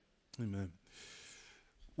Amen.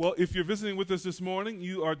 Well, if you're visiting with us this morning,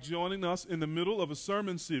 you are joining us in the middle of a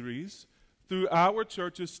sermon series through our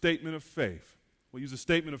church's statement of faith. We use a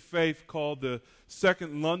statement of faith called the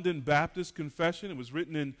Second London Baptist Confession. It was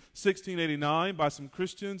written in 1689 by some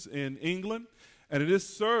Christians in England, and it has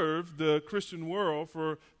served the Christian world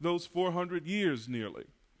for those 400 years nearly.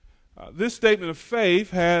 This statement of faith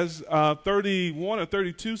has 31 or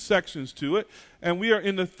 32 sections to it, and we are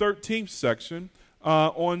in the 13th section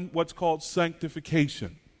on what's called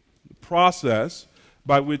sanctification, the process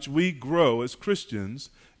by which we grow as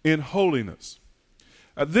Christians in holiness.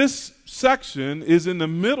 This section is in the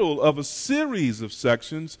middle of a series of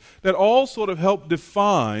sections that all sort of help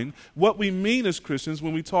define what we mean as Christians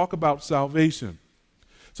when we talk about salvation.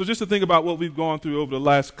 So just to think about what we've gone through over the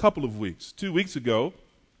last couple of weeks. 2 weeks ago,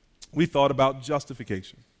 we thought about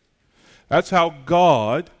justification. That's how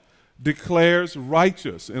God declares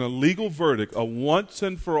righteous in a legal verdict, a once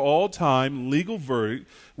and for all time legal verdict,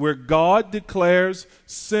 where God declares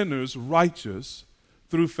sinners righteous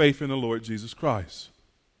through faith in the Lord Jesus Christ.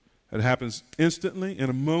 It happens instantly in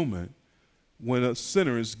a moment when a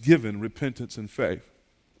sinner is given repentance and faith.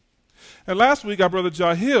 And last week, our brother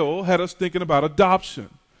Jahil had us thinking about adoption.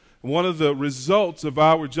 One of the results of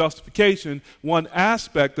our justification, one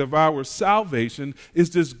aspect of our salvation, is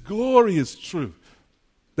this glorious truth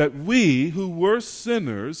that we who were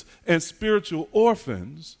sinners and spiritual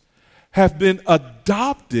orphans have been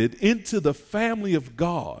adopted into the family of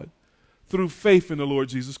God through faith in the Lord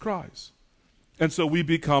Jesus Christ. And so we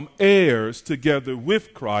become heirs together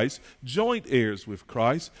with Christ, joint heirs with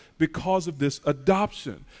Christ, because of this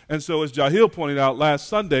adoption. And so as Jahil pointed out last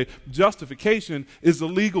Sunday, justification is a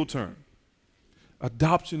legal term.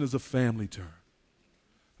 Adoption is a family term.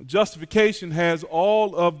 Justification has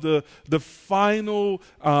all of the final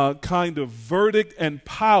kind of verdict and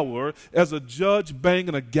power as a judge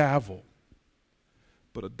banging a gavel.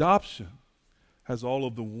 But adoption has all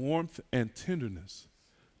of the warmth and tenderness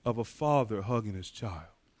of a father hugging his child.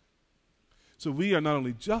 So we are not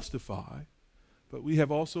only justified, but we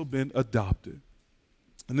have also been adopted.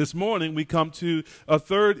 And this morning we come to a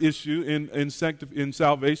third issue in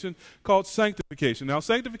salvation called sanctification. Now,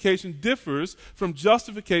 sanctification differs from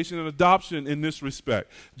justification and adoption in this respect.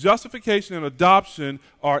 Justification and adoption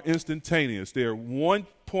are instantaneous. They are one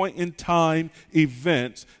point in time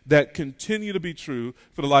events that continue to be true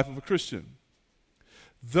for the life of a Christian.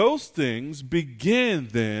 Those things begin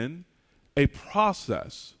then a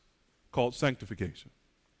process called sanctification.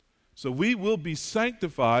 So we will be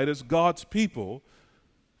sanctified as God's people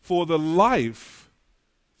for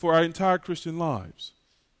our entire Christian lives.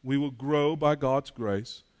 We will grow by God's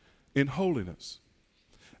grace in holiness.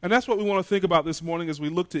 And that's what we want to think about this morning as we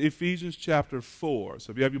look to Ephesians chapter 4. So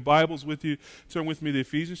if you have your Bibles with you, turn with me to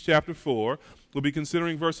Ephesians chapter 4. We'll be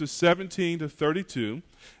considering verses 17 to 32.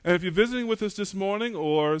 And if you're visiting with us this morning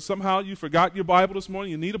or somehow you forgot your Bible this morning,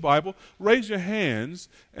 you need a Bible, raise your hands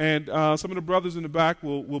and some of the brothers in the back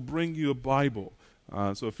will bring you a Bible.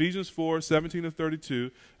 So Ephesians 4, 17 to 32,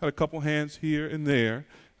 had a couple hands here and there.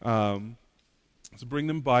 So bring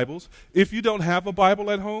them Bibles. If you don't have a Bible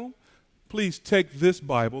at home, please take this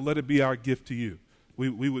Bible. Let it be our gift to you.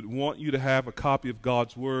 We would want you to have a copy of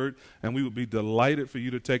God's Word, and we would be delighted for you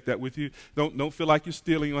to take that with you. Don't feel like you're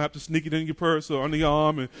stealing. You don't have to sneak it in your purse or under your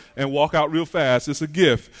arm and walk out real fast. It's a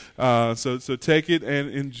gift. So take it and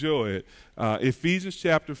enjoy it. Ephesians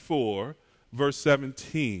chapter 4, verse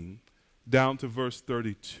 17, down to verse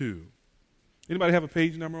 32. Anybody have a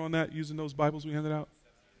page number on that using those Bibles we handed out?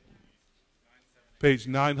 Page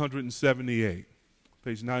 978.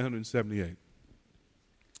 Page 978.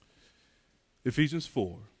 Ephesians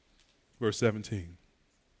 4, verse 17.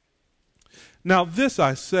 Now this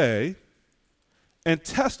I say and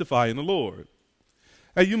testify in the Lord,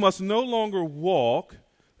 that you must no longer walk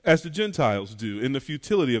as the Gentiles do in the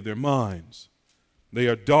futility of their minds. They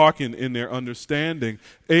are darkened in their understanding,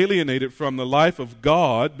 alienated from the life of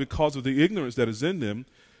God because of the ignorance that is in them,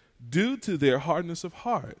 due to their hardness of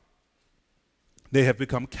heart. They have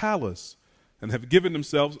become callous and have given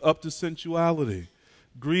themselves up to sensuality,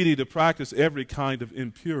 greedy to practice every kind of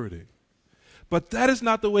impurity. But that is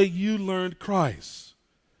not the way you learned Christ,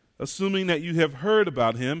 assuming that you have heard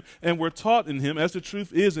about him and were taught in him, as the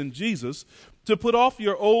truth is in Jesus, to put off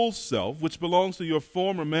your old self, which belongs to your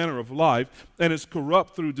former manner of life and is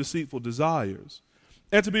corrupt through deceitful desires,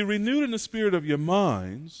 and to be renewed in the spirit of your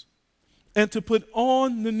minds, and to put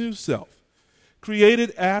on the new self,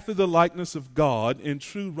 created after the likeness of God in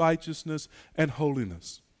true righteousness and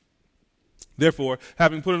holiness. Therefore,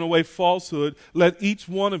 having put away falsehood, let each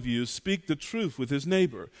one of you speak the truth with his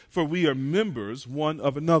neighbor, for we are members one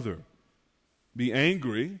of another. Be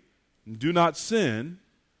angry Do not sin.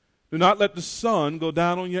 Do not let the sun go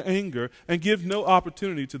down on your anger, and give no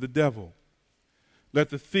opportunity to the devil. Let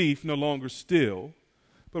the thief no longer steal,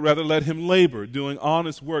 but rather let him labor, doing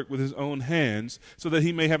honest work with his own hands, so that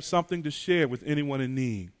he may have something to share with anyone in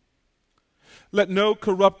need. Let no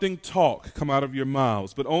corrupting talk come out of your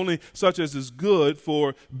mouths, but only such as is good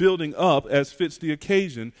for building up as fits the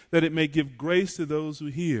occasion, that it may give grace to those who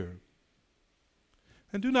hear.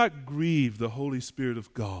 And do not grieve the Holy Spirit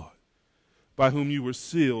of God, by whom you were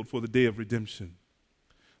sealed for the day of redemption.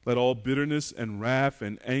 Let all bitterness and wrath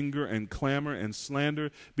and anger and clamor and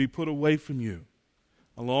slander be put away from you,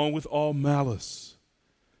 along with all malice.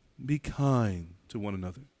 Be kind to one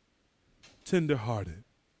another, tender-hearted,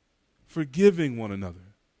 forgiving one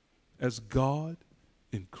another, as God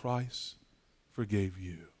in Christ forgave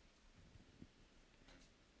you.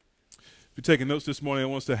 If you're taking notes this morning, I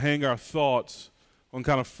want us to hang our thoughts on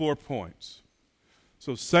kind of 4 points.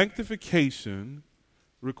 So sanctification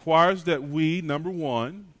requires that we, number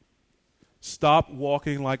one, stop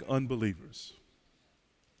walking like unbelievers.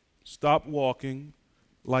 Stop walking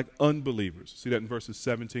like unbelievers. See that in verses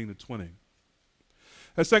 17 to 20.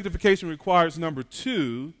 As sanctification requires, number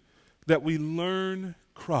two, that we learn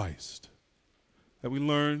Christ. That we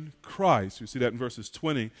learn Christ. You see that in verses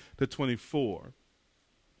 20 to 24.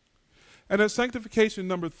 And as sanctification,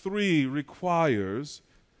 number three, requires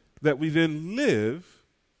that we then live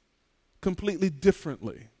completely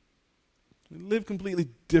differently. We live completely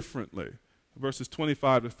differently. Verses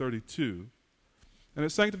 25 to 32. And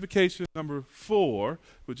at sanctification number 4,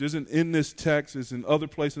 which isn't in this text, is in other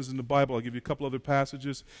places in the Bible. I'll give you a couple other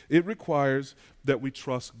passages. It requires that we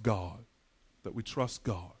trust God. That we trust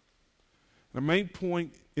God. The main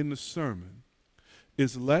point in the sermon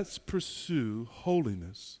is let's pursue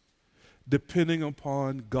holiness depending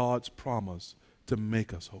upon God's promise to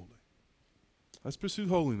make us holy. Let's pursue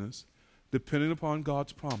holiness depending upon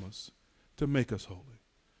God's promise to make us holy.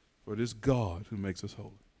 For it is God who makes us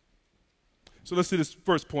holy. So let's see this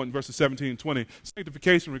first point in verses 17 and 20.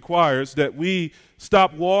 Sanctification requires that we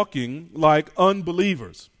stop walking like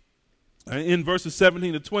unbelievers. In verses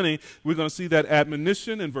 17 to 20, we're going to see that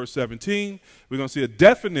admonition in verse 17. We're going to see a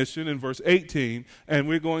definition in verse 18. And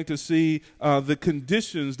we're going to see the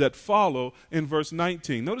conditions that follow in verse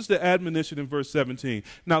 19. Notice the admonition in verse 17.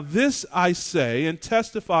 Now this I say and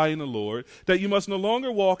testify in the Lord, that you must no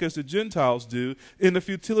longer walk as the Gentiles do in the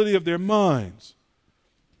futility of their minds.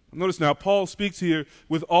 Notice now, Paul speaks here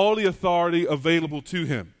with all the authority available to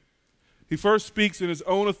him. He first speaks in his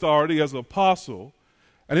own authority as an apostle.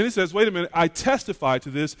 And then he says, wait a minute, I testify to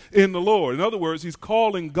this in the Lord. In other words, he's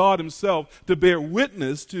calling God himself to bear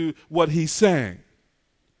witness to what he's saying.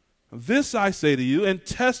 This I say to you and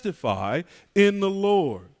testify in the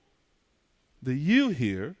Lord. The you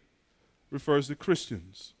here refers to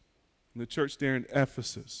Christians in the church there in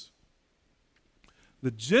Ephesus.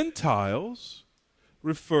 The Gentiles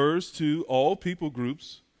refers to all people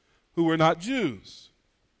groups who were not Jews.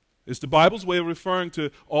 It's the Bible's way of referring to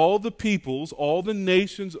all the peoples, all the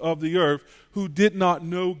nations of the earth who did not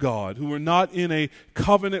know God, who were not in a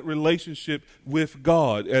covenant relationship with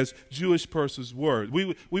God as Jewish persons were.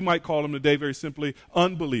 We might call them today very simply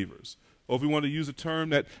unbelievers. Or if we want to use a term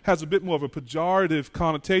that has a bit more of a pejorative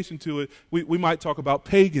connotation to it, we might talk about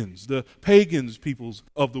pagans, the pagans peoples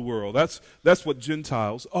of the world. That's what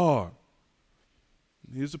Gentiles are.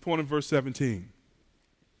 Here's the point in verse 17.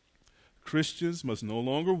 Christians must no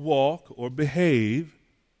longer walk or behave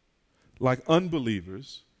like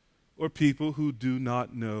unbelievers or people who do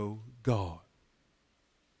not know God.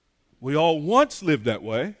 We all once lived that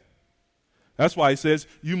way. That's why he says,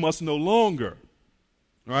 you must no longer.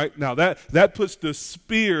 Right? Now that puts the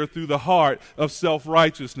spear through the heart of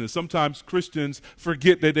self-righteousness. Sometimes Christians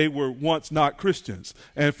forget that they were once not Christians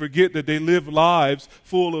and forget that they live lives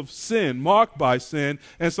full of sin, marked by sin,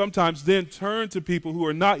 and sometimes then turn to people who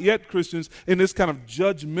are not yet Christians in this kind of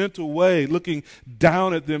judgmental way, looking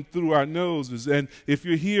down at them through our noses. And if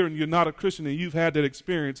you're here and you're not a Christian and you've had that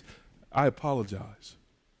experience, I apologize.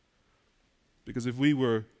 Because if we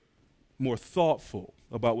were more thoughtful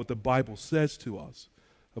about what the Bible says to us,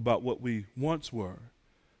 about what we once were,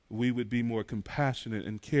 we would be more compassionate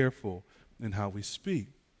and careful in how we speak.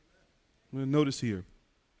 Notice here,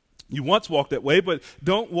 you once walked that way, but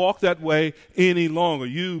don't walk that way any longer.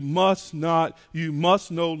 You must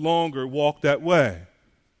no longer walk that way.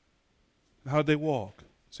 How did they walk?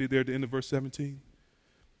 See there at the end of verse 17?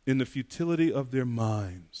 In the futility of their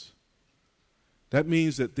minds. That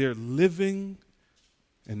means that their living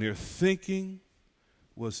and their thinking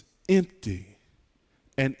was empty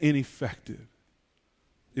and ineffective.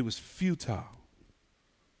 It was futile.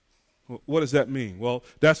 What does that mean? Well,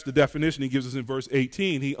 that's the definition he gives us in verse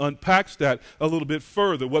 18. He unpacks that a little bit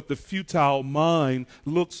further, what the futile mind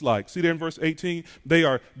looks like. See there in verse 18? They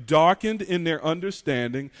are darkened in their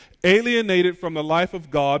understanding, alienated from the life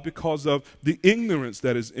of God because of the ignorance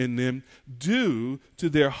that is in them due to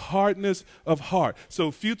their hardness of heart.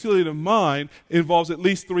 So futility of mind involves at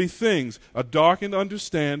least three things: a darkened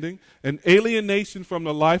understanding, an alienation from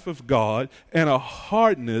the life of God, and a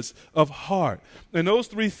hardness of heart. And those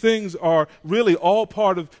three things are really all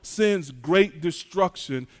part of sin's great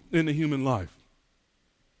destruction in the human life.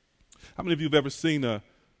 How many of you have ever seen a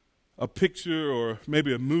picture or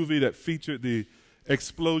maybe a movie that featured the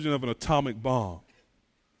explosion of an atomic bomb?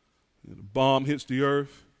 The bomb hits the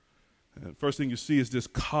earth, and the first thing you see is this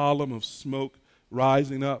column of smoke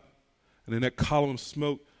rising up, and then that column of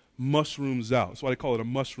smoke mushrooms out. That's why they call it a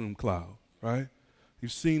mushroom cloud, right?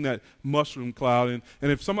 You've seen that mushroom cloud, and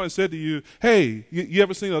if somebody said to you, hey, you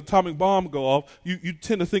ever seen an atomic bomb go off, you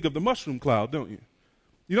tend to think of the mushroom cloud, don't you?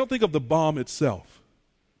 You don't think of the bomb itself.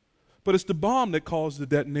 But it's the bomb that caused the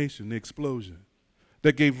detonation, the explosion,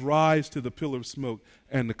 that gave rise to the pillar of smoke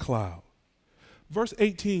and the cloud. Verse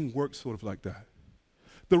 18 works sort of like that.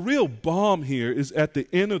 The real bomb here is at the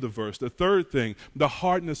end of the verse, the third thing, the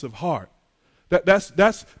hardness of heart. That's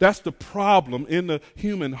the problem in the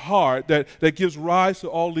human heart that gives rise to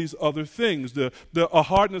all these other things. A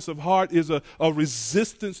hardness of heart is a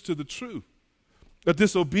resistance to the truth, a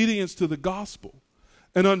disobedience to the gospel,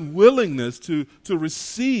 an unwillingness to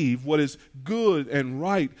receive what is good and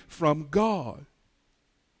right from God.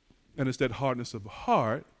 And it's that hardness of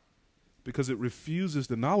heart, because it refuses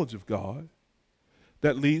the knowledge of God,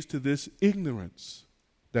 that leads to this ignorance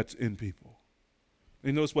that's in people.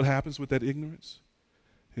 And notice what happens with that ignorance?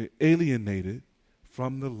 They're alienated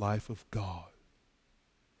from the life of God.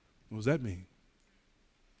 What does that mean?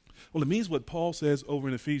 Well, it means what Paul says over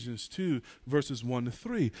in Ephesians 2, verses 1 to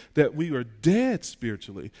 3, that we are dead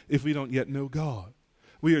spiritually if we don't yet know God.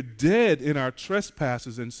 We are dead in our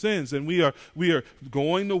trespasses and sins, and we are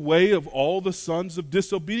going the way of all the sons of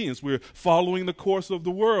disobedience. We're following the course of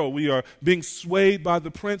the world. We are being swayed by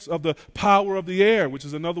the prince of the power of the air, which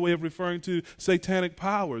is another way of referring to satanic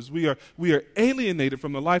powers. We are alienated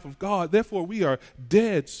from the life of God. Therefore, we are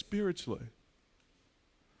dead spiritually.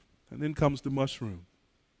 And then comes the mushroom,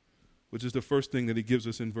 which is the first thing that he gives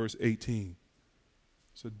us in verse 18.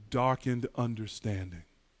 It's a darkened understanding.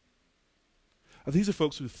 These are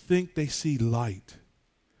folks who think they see light,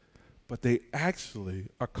 but they actually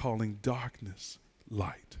are calling darkness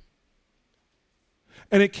light.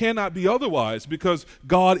 And it cannot be otherwise, because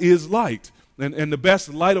God is light. And the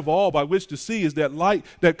best light of all by which to see is that light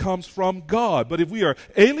that comes from God. But if we are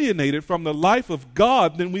alienated from the life of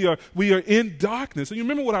God, then we are in darkness. And you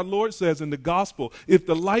remember what our Lord says in the gospel: if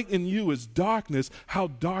the light in you is darkness, how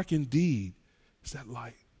dark indeed is that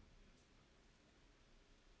light?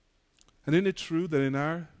 And isn't it true that in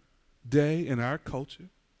our day, in our culture,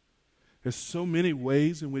 there's so many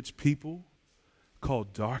ways in which people call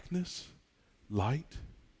darkness light?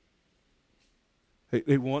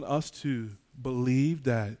 They want us to believe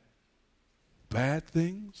that bad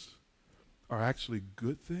things are actually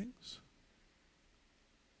good things.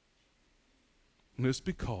 And it's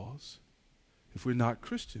because if we're not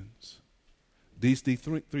Christians, these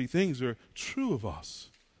three things are true of us,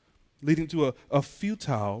 leading to a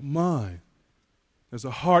futile mind. There's a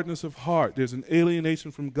hardness of heart. There's an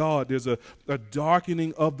alienation from God. There's a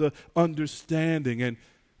darkening of the understanding. And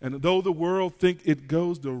though the world think it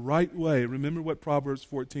goes the right way, remember what Proverbs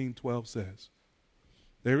 14:12 says.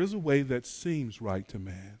 There is a way that seems right to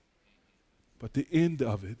man, but the end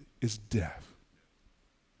of it is death.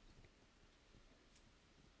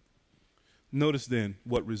 Notice then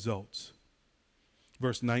what results.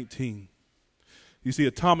 Verse 19. You see,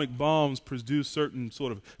 atomic bombs produce certain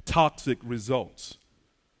sort of toxic results,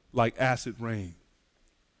 like acid rain.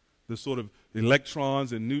 The sort of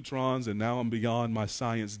electrons and neutrons, and now I'm beyond my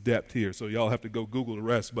science depth here, so y'all have to go Google the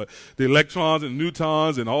rest. But the electrons and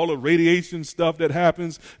neutrons and all the radiation stuff that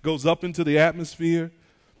happens goes up into the atmosphere.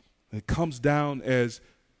 It comes down as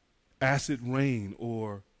acid rain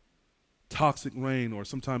or toxic rain, or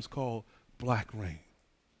sometimes called black rain.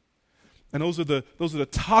 And those are the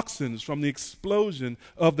toxins from the explosion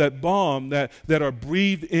of that bomb that are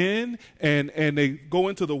breathed in, and they go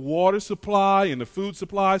into the water supply and the food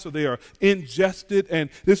supply, so they are ingested, and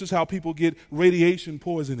this is how people get radiation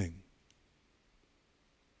poisoning.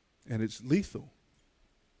 And it's lethal.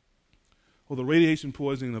 Well, the radiation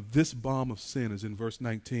poisoning of this bomb of sin is in verse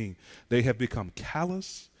 19. They have become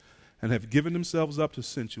callous and have given themselves up to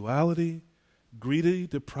sensuality, greedy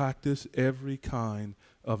to practice every kind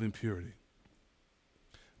of impurity.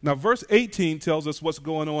 Now, verse 18 tells us what's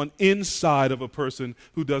going on inside of a person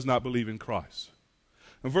who does not believe in Christ.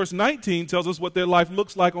 And verse 19 tells us what their life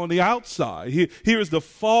looks like on the outside. Here is the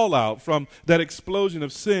fallout from that explosion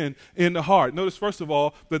of sin in the heart. Notice, first of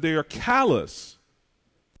all, that they are callous.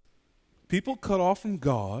 People cut off from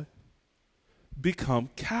God become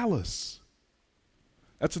callous.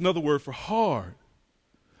 That's another word for hard.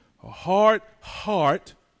 A hard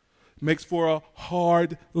heart makes for a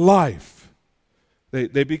hard life.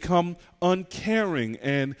 They become uncaring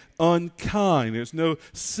and unkind. There's no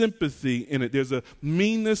sympathy in it. There's a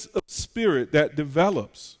meanness of spirit that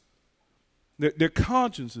develops. Their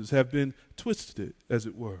consciences have been twisted, as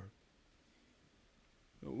it were.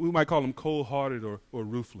 We might call them cold-hearted or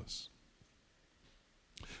ruthless.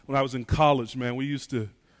 When I was in college, man, we used to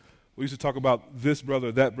talk about this brother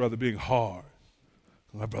or that brother being hard.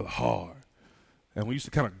 My brother hard. And we used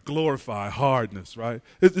to kind of glorify hardness, right?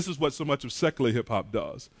 This is what so much of secular hip-hop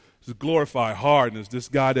does. Just glorify hardness, this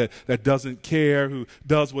guy that doesn't care, who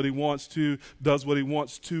does what he wants to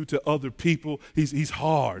other people. He's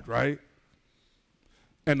hard, right?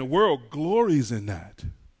 And the world glories in that.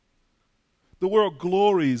 The world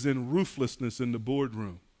glories in ruthlessness in the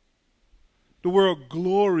boardroom. The world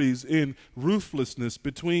glories in ruthlessness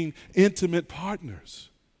between intimate partners.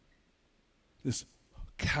 This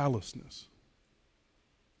callousness.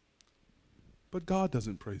 But God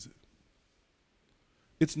doesn't praise it.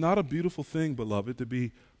 It's not a beautiful thing, beloved, to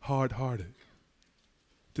be hard-hearted,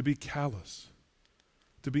 to be callous,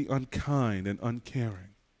 to be unkind and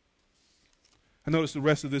uncaring. And notice the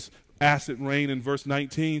rest of this acid rain in verse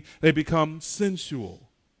 19. They become sensual.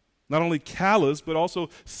 Not only callous, but also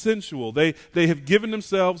sensual. They have given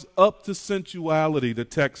themselves up to sensuality, the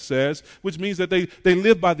text says, which means that they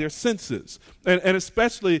live by their senses. And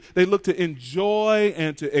especially they look to enjoy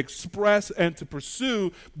and to express and to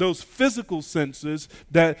pursue those physical senses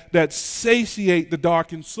that satiate the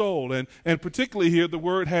darkened soul. And particularly here, the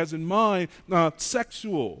word has in mind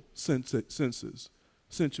sexual senses,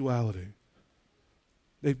 sensuality.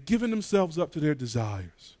 They've given themselves up to their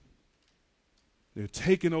desires. They're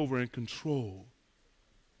taken over and controlled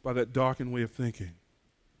by that darkened way of thinking.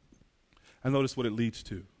 And notice what it leads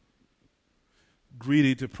to.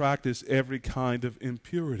 Greedy to practice every kind of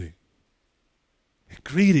impurity.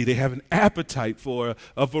 Greedy, they have an appetite for,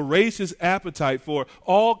 a voracious appetite for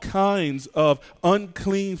all kinds of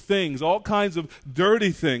unclean things, all kinds of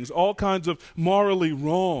dirty things, all kinds of morally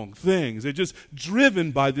wrong things. They're just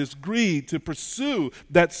driven by this greed to pursue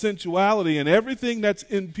that sensuality and everything that's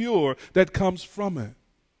impure that comes from it.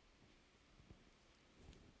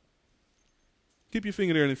 Keep your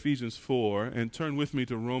finger there in Ephesians 4 and turn with me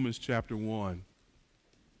to Romans chapter 1.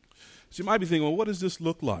 So you might be thinking, well, what does this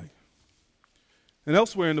look like? And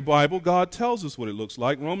elsewhere in the Bible, God tells us what it looks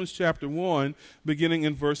like. Romans chapter 1, beginning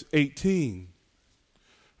in verse 18.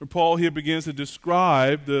 And Paul here begins to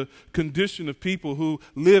describe the condition of people who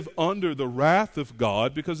live under the wrath of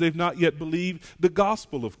God because they've not yet believed the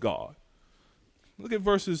gospel of God. Look at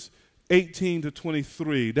verses 18 to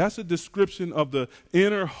 23. That's a description of the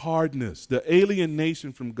inner hardness, the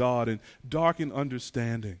alienation from God and darkened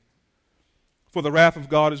understanding. For the wrath of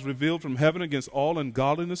God is revealed from heaven against all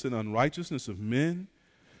ungodliness and unrighteousness of men,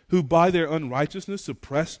 who by their unrighteousness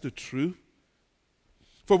suppress the truth.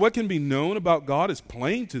 For what can be known about God is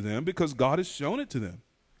plain to them, because God has shown it to them.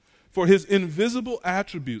 For his invisible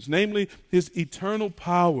attributes, namely his eternal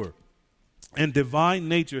power and divine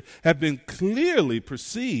nature, have been clearly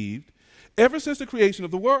perceived ever since the creation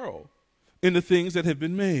of the world in the things that have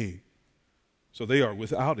been made. So they are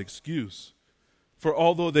without excuse. For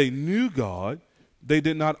although they knew God, they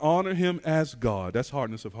did not honor him as God. That's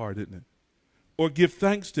hardness of heart, isn't it? Or give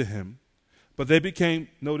thanks to him. But they became,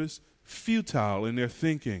 notice, futile in their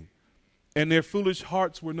thinking. And their foolish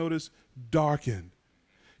hearts were, notice, darkened.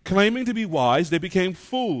 Claiming to be wise, they became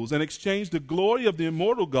fools and exchanged the glory of the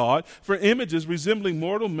immortal God for images resembling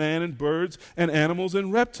mortal man and birds and animals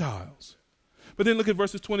and reptiles. But then look at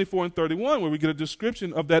verses 24 and 31, where we get a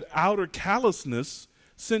description of that outer callousness,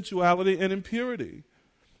 sensuality, and impurity.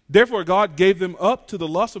 Therefore, God gave them up to the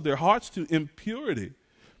lust of their hearts, to impurity,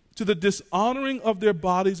 to the dishonoring of their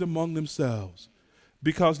bodies among themselves,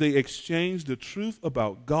 because they exchanged the truth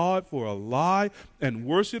about God for a lie and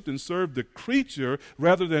worshiped and served the creature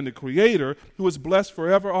rather than the Creator, who is blessed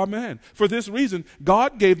forever. Amen. For this reason,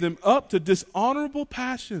 God gave them up to dishonorable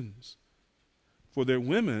passions. For their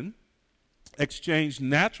women exchanged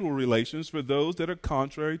natural relations for those that are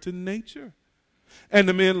contrary to nature. And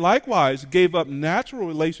the men likewise gave up natural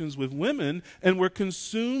relations with women and were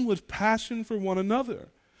consumed with passion for one another,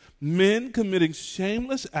 men committing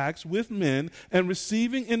shameless acts with men and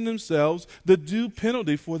receiving in themselves the due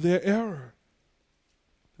penalty for their error.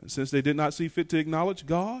 And since they did not see fit to acknowledge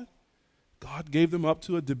God, God gave them up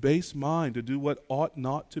to a debased mind to do what ought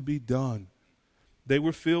not to be done. They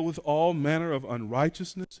were filled with all manner of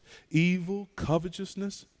unrighteousness, evil,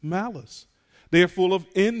 covetousness, malice. They are full of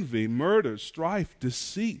envy, murder, strife,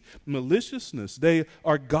 deceit, maliciousness. They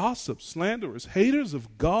are gossips, slanderers, haters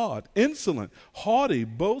of God, insolent, haughty,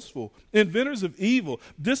 boastful, inventors of evil,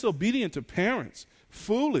 disobedient to parents,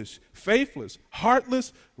 foolish, faithless,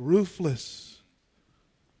 heartless, ruthless.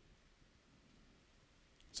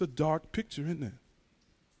 It's a dark picture, isn't it?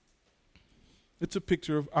 It's a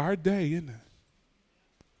picture of our day, isn't it?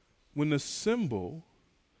 When the symbol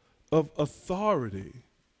of authority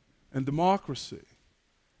and democracy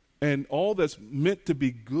and all that's meant to be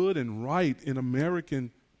good and right in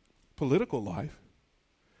American political life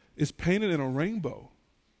is painted in a rainbow.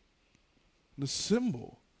 The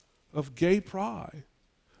symbol of gay pride,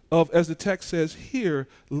 of, as the text says here,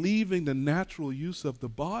 leaving the natural use of the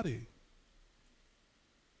body.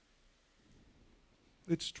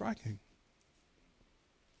 It's striking.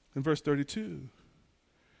 In verse 32,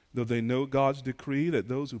 though they know God's decree that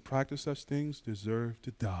those who practice such things deserve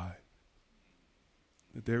to die,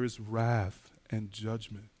 that there is wrath and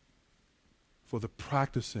judgment for the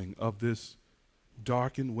practicing of this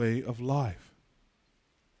darkened way of life.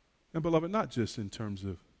 And beloved, not just in terms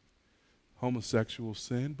of homosexual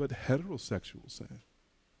sin, but heterosexual sin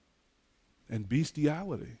and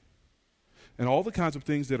bestiality and all the kinds of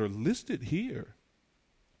things that are listed here.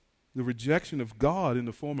 The rejection of God in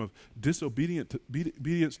the form of disobedience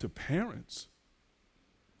to parents.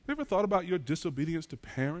 Have you ever thought about your disobedience to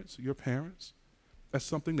parents, your parents, as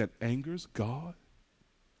something that angers God?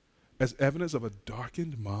 As evidence of a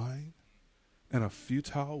darkened mind and a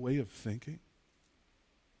futile way of thinking?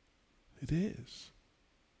 It is.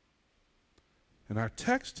 And our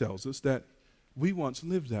text tells us that we once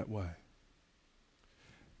lived that way.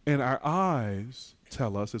 And our eyes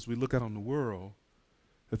tell us, as we look out on the world,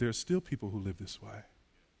 that there are still people who live this way.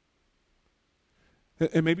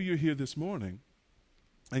 And maybe you're here this morning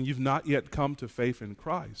and you've not yet come to faith in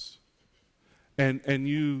Christ. And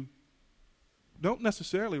you don't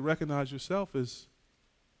necessarily recognize yourself as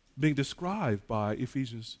being described by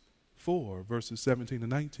Ephesians 4, verses 17 to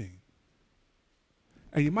 19.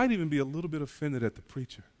 And you might even be a little bit offended at the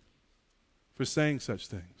preacher for saying such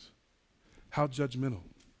things. How judgmental.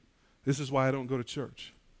 This is why I don't go to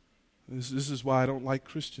church. This is why I don't like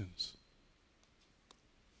Christians.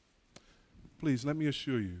 Please, let me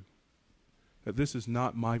assure you that this is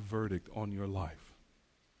not my verdict on your life.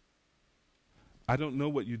 I don't know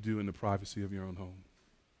what you do in the privacy of your own home.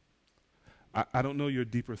 I don't know your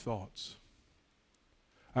deeper thoughts.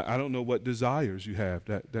 I don't know what desires you have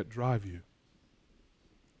that drive you.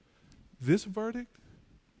 This verdict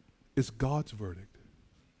is God's verdict.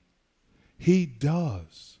 He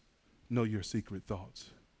does know your secret thoughts.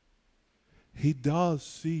 He does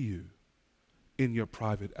see you in your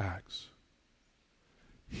private acts.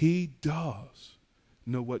 He does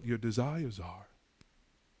know what your desires are.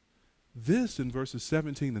 This in verses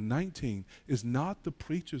 17 and 19 is not the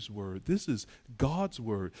preacher's word. This is God's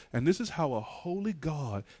word. And this is how a holy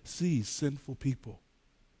God sees sinful people.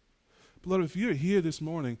 Beloved, if you're here this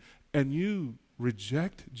morning and you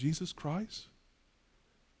reject Jesus Christ,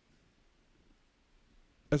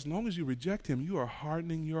 as long as you reject him, you are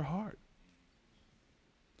hardening your heart.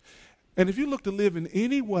 And if you look to live in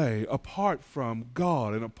any way apart from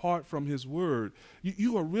God and apart from his word,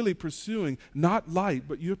 you are really pursuing not light,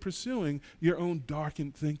 but you're pursuing your own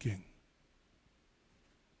darkened thinking.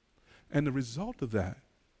 And the result of that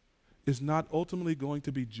is not ultimately going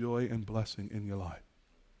to be joy and blessing in your life.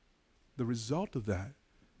 The result of that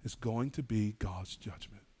is going to be God's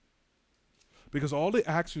judgment. Because all the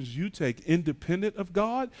actions you take independent of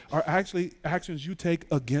God are actually actions you take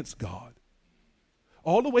against God.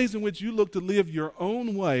 All the ways in which you look to live your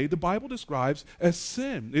own way, the Bible describes as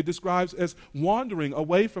sin. It describes as wandering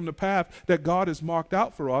away from the path that God has marked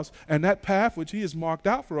out for us, and that path which he has marked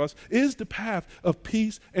out for us is the path of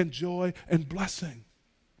peace and joy and blessing.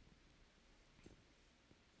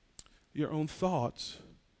 Your own thoughts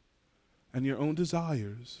and your own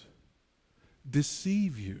desires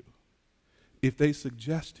deceive you if they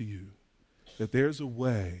suggest to you that there's a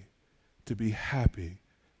way to be happy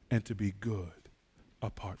and to be good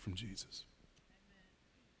apart from Jesus.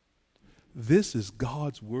 Amen. This is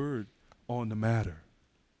God's word on the matter.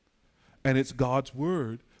 And it's God's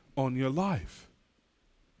word on your life.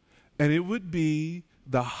 And it would be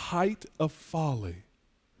the height of folly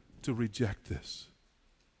to reject this.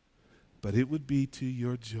 but it would be to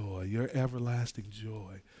your joy, your everlasting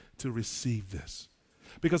joy, to receive this.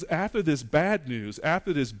 Because after this bad news,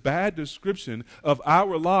 after this bad description of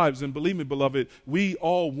our lives, and believe me, beloved, we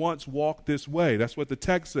all once walked this way. That's what the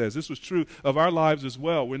text says. This was true of our lives as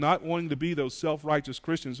well. We're not wanting to be those self-righteous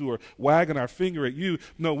Christians who are wagging our finger at you.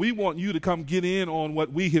 No, we want you to come get in on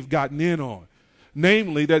what we have gotten in on.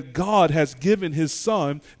 Namely, that God has given his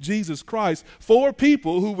Son, Jesus Christ, for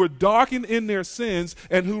people who were darkened in their sins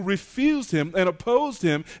and who refused him and opposed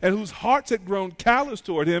him and whose hearts had grown callous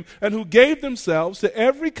toward him and who gave themselves to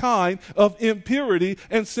every kind of impurity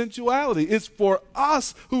and sensuality. It's for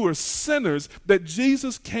us who are sinners that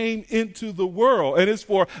Jesus came into the world. And it's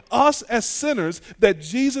for us as sinners that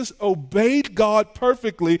Jesus obeyed God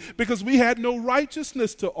perfectly because we had no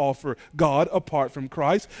righteousness to offer God apart from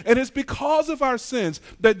Christ. And it's because of our sins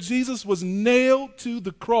that Jesus was nailed to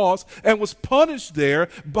the cross and was punished there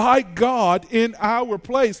by God in our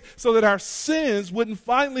place so that our sins wouldn't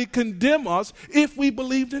finally condemn us if we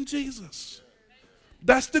believed in Jesus.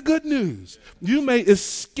 That's the good news. You may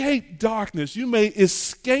escape darkness. You may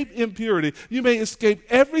escape impurity. You may escape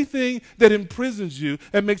everything that imprisons you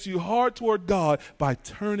and makes you hard toward God by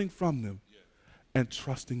turning from them and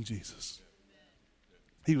trusting Jesus.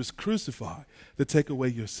 He was crucified to take away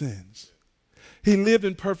your sins. He lived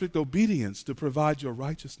in perfect obedience to provide your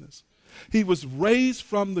righteousness. He was raised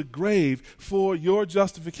from the grave for your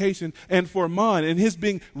justification and for mine. And his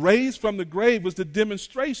being raised from the grave was the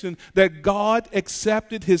demonstration that God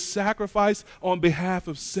accepted his sacrifice on behalf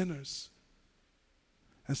of sinners.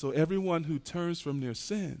 And so everyone who turns from their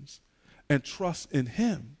sins and trusts in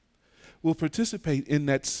him will participate in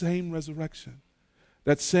that same resurrection,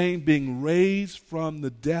 that same being raised from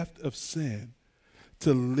the death of sin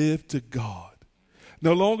to live to God.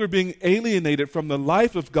 No longer being alienated from the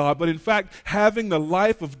life of God, but in fact having the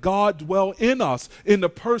life of God dwell in us in the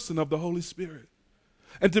person of the Holy Spirit.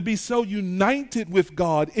 And to be so united with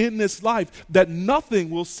God in this life that nothing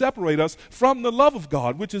will separate us from the love of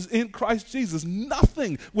God, which is in Christ Jesus.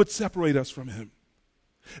 Nothing would separate us from him.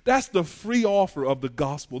 That's the free offer of the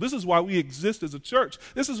gospel. This is why we exist as a church.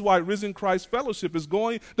 This is why Risen Christ Fellowship is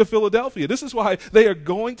going to Philadelphia. This is why they are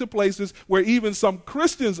going to places where even some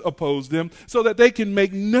Christians oppose them so that they can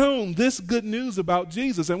make known this good news about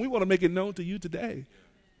Jesus. And we want to make it known to you today.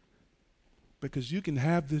 Because you can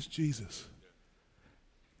have this Jesus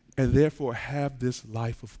and therefore have this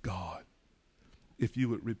life of God if you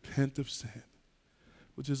would repent of sin,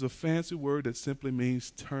 which is a fancy word that simply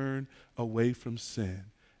means turn away from sin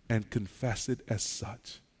and confess it as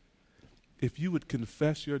such. If you would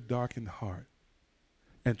confess your darkened heart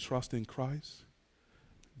and trust in Christ,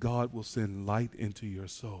 God will send light into your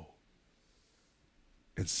soul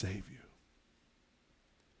and save you.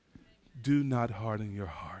 Do not harden your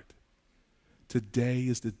heart. Today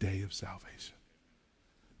is the day of salvation.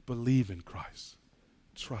 Believe in Christ.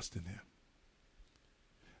 Trust in him.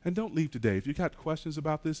 And don't leave today. If you got questions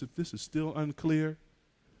about this, if this is still unclear,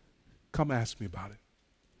 come ask me about it.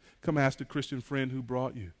 Come ask the Christian friend who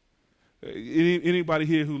brought you. Anybody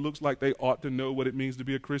here who looks like they ought to know what it means to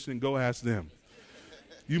be a Christian, go ask them.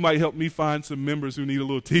 You might help me find some members who need a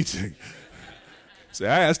little teaching. Say,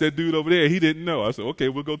 I asked that dude over there, he didn't know. I said, okay,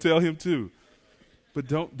 we'll go tell him too. But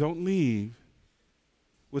don't leave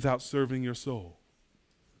without serving your soul,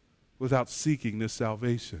 without seeking this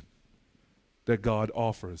salvation that God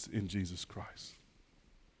offers in Jesus Christ.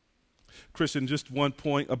 Christian, just one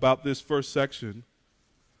point about this first section.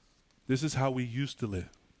 This is how we used to live.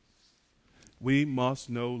 We must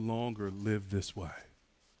no longer live this way.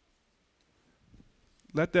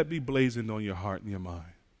 Let that be blazoned on your heart and your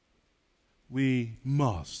mind. We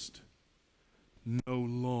must no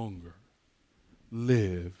longer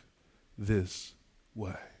live this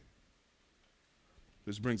way.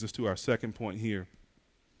 This brings us to our second point here.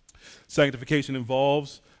 Sanctification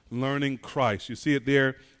involves learning Christ. You see it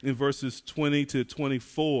there in verses 20 to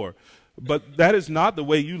 24. But that is not the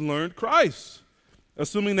way you learned Christ,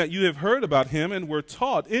 assuming that you have heard about him and were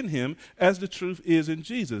taught in him as the truth is in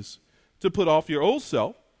Jesus, to put off your old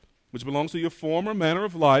self, which belongs to your former manner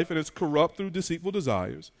of life and is corrupt through deceitful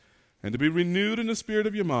desires, and to be renewed in the spirit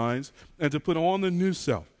of your minds, and to put on the new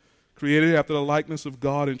self, created after the likeness of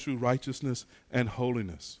God in true righteousness and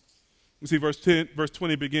holiness. You see, verse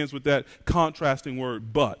 20 begins with that contrasting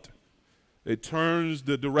word, but. It turns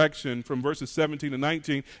the direction from verses 17 to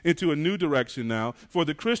 19 into a new direction now. For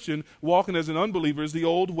the Christian, walking as an unbeliever is the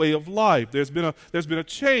old way of life. There's been a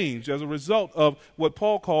change as a result of what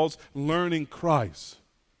Paul calls learning Christ.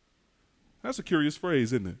 That's a curious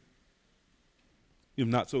phrase, isn't it? You've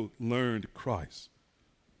not so learned Christ.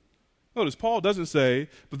 Notice, Paul doesn't say,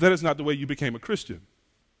 but that is not the way you became a Christian.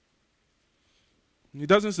 He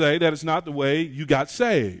doesn't say that it's not the way you got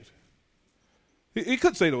saved. He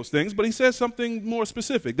could say those things, but he says something more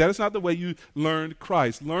specific. That is not the way you learned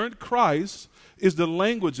Christ. Learned Christ is the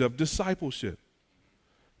language of discipleship.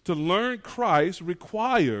 To learn Christ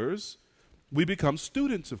requires we become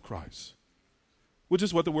students of Christ, which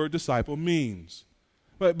is what the word disciple means.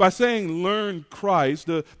 But by saying learn Christ,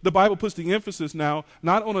 the Bible puts the emphasis now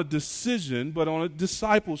not on a decision, but on a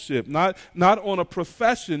discipleship, not on a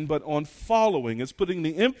profession, but on following. It's putting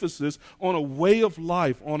the emphasis on a way of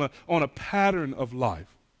life, on a pattern of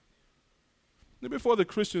life. Before the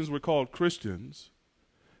Christians were called Christians,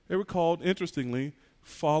 they were called, interestingly,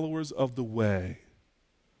 followers of the way.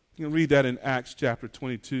 You can read that in Acts chapter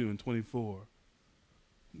 22 and 24.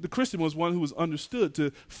 The Christian was one who was understood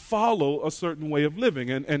to follow a certain way of living,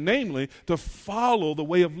 and namely, to follow the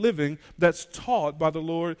way of living that's taught by the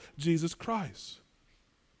Lord Jesus Christ.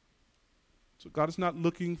 So God is not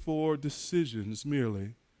looking for decisions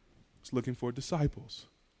merely. He's looking for disciples,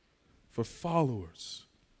 for followers.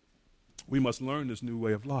 We must learn this new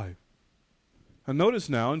way of life. And notice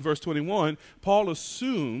now in verse 21, Paul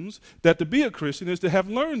assumes that to be a Christian is to have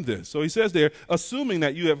learned this. So he says there, assuming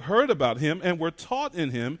that you have heard about him and were taught in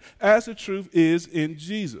him as the truth is in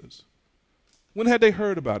Jesus. When had they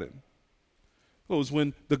heard about it? Well, it was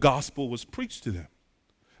when the gospel was preached to them.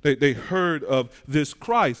 They heard of this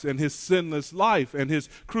Christ and his sinless life and his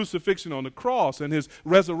crucifixion on the cross and his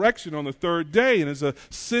resurrection on the third day and his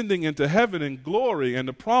ascending into heaven in glory and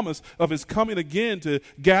the promise of his coming again to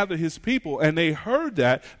gather his people. And they heard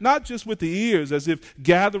that not just with the ears as if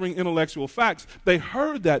gathering intellectual facts. They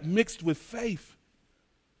heard that mixed with faith.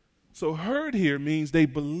 So heard here means they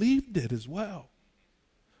believed it as well.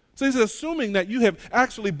 So he's assuming that you have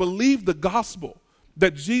actually believed the gospel,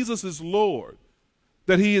 that Jesus is Lord,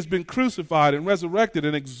 that he has been crucified and resurrected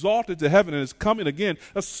and exalted to heaven and is coming again.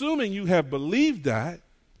 Assuming you have believed that,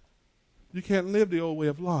 you can't live the old way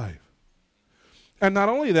of life. And not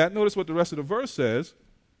only that, notice what the rest of the verse says,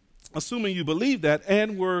 assuming you believe that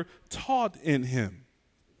and were taught in him.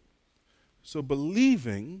 So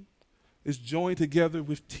believing is joined together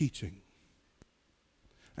with teaching.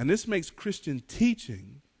 And this makes Christian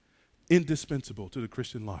teaching indispensable to the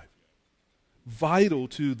Christian life, vital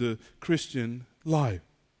to the Christian life.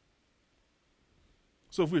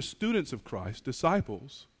 So if we're students of Christ,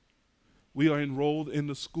 disciples, we are enrolled in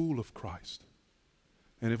the school of Christ.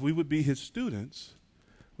 And if we would be his students,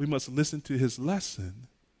 we must listen to his lesson,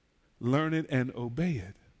 learn it, and obey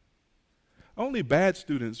it. Only bad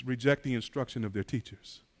students reject the instruction of their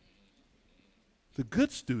teachers. The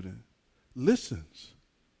good student listens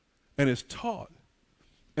and is taught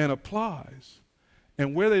and applies.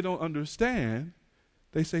 And where they don't understand,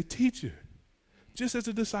 they say, teacher, just as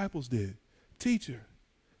the disciples did. Teacher,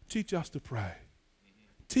 teach us to pray.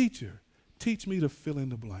 Teacher, teach me to fill in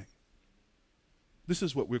the blank. This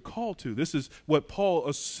is what we're called to. This is what Paul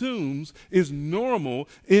assumes is normal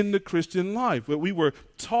in the Christian life, that we were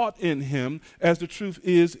taught in him as the truth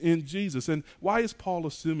is in Jesus. And why is Paul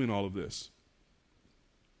assuming all of this?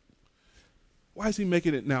 Why is he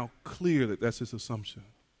making it now clear that that's his assumption?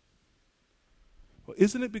 Well,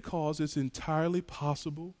 isn't it because it's entirely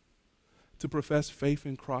possible to profess faith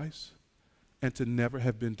in Christ and to never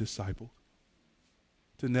have been discipled,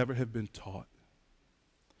 to never have been taught?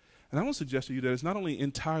 And I want to suggest to you that it's not only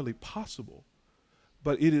entirely possible,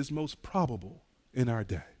 but it is most probable in our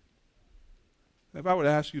day. If I would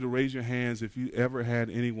ask you to raise your hands if you ever had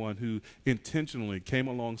anyone who intentionally came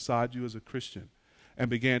alongside you as a Christian and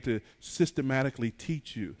began to systematically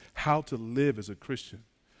teach you how to live as a Christian,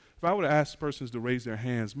 if I were to ask persons to raise their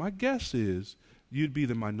hands, my guess is you'd be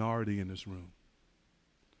the minority in this room.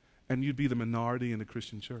 And you'd be the minority in the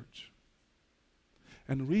Christian church.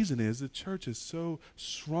 And the reason is the church has so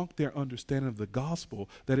shrunk their understanding of the gospel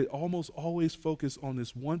that it almost always focuses on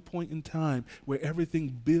this one point in time where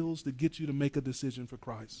everything builds to get you to make a decision for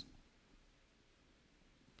Christ.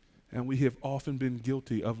 And we have often been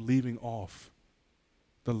guilty of leaving off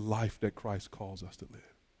the life that Christ calls us to live.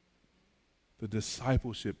 The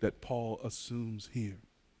discipleship that Paul assumes here.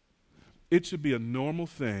 It should be a normal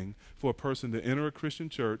thing for a person to enter a Christian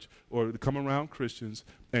church or to come around Christians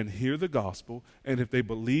and hear the gospel, and if they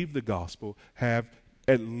believe the gospel, have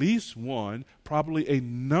at least one, probably a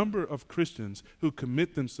number of Christians who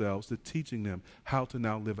commit themselves to teaching them how to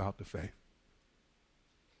now live out the faith.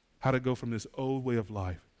 How to go from this old way of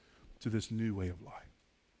life to this new way of life.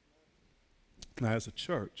 Now, as a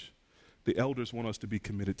church, the elders want us to be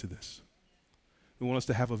committed to this. They want us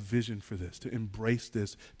to have a vision for this, to embrace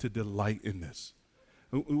this, to delight in this.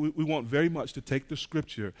 We want very much to take the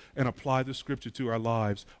scripture and apply the scripture to our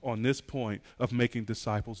lives on this point of making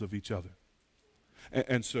disciples of each other.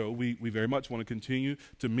 And so we very much want to continue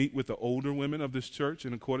to meet with the older women of this church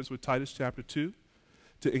in accordance with Titus chapter 2,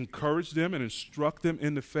 to encourage them and instruct them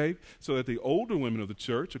in the faith so that the older women of the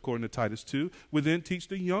church, according to Titus 2, would then teach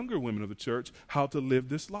the younger women of the church how to live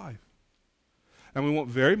this life. And we want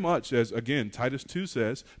very much, as again Titus 2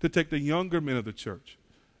 says, to take the younger men of the church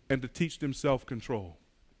and to teach them self-control.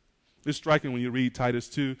 It's striking when you read Titus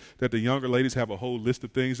 2 that the younger ladies have a whole list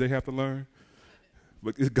of things they have to learn.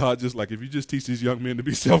 But God just like, if you just teach these young men to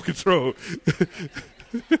be self-controlled,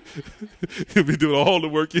 you'll be doing all the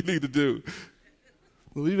work you need to do.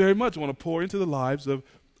 Well, we very much want to pour into the lives of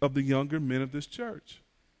the younger men of this church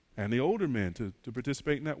and the older men to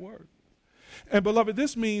participate in that work. And beloved,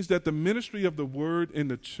 this means that the ministry of the word in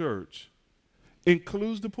the church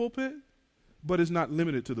includes the pulpit, but is not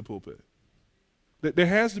limited to the pulpit. That there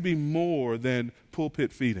has to be more than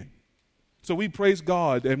pulpit feeding. So we praise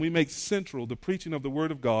God and we make central the preaching of the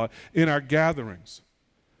word of God in our gatherings.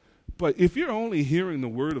 But if you're only hearing the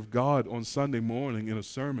word of God on Sunday morning in a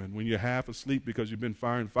sermon when you're half asleep because you've been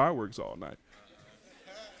firing fireworks all night,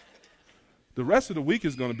 the rest of the week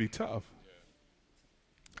is going to be tough.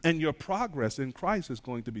 And your progress in Christ is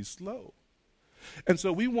going to be slow. And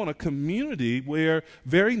so we want a community where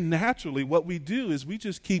very naturally what we do is we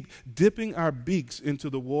just keep dipping our beaks into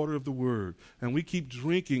the water of the Word. And we keep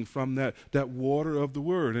drinking from that water of the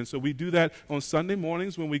Word. And so we do that on Sunday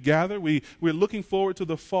mornings when we gather. We're looking forward to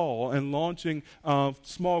the fall and launching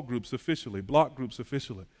small groups officially, block groups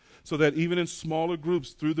officially. So that even in smaller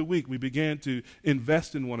groups through the week, we began to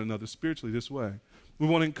invest in one another spiritually this way. We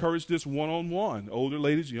want to encourage this one-on-one, older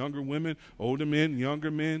ladies, younger women, older men, younger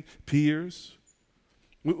men, peers.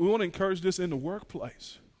 We want to encourage this in the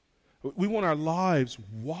workplace. We want our lives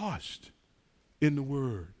washed in the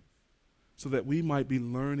Word so that we might be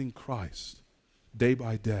learning Christ day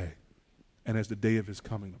by day and as the day of His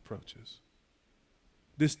coming approaches.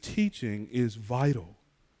 This teaching is vital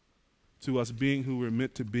to us being who we're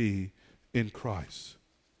meant to be in Christ.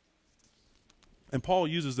 And Paul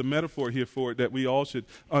uses the metaphor here for it that we all should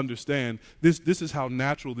understand. This is how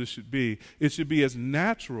natural this should be. It should be as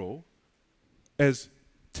natural as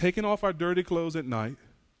taking off our dirty clothes at night,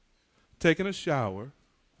 taking a shower,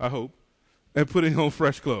 I hope, and putting on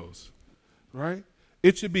fresh clothes, right?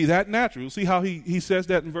 It should be that natural. See how he says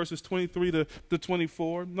that in verses 23 to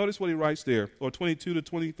 24? Notice what he writes there, or 22 to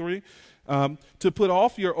 23. To put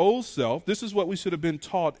off your old self, this is what we should have been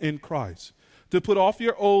taught in Christ. To put off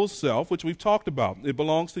your old self, which we've talked about. It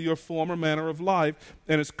belongs to your former manner of life,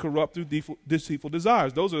 and it's corrupt through deceitful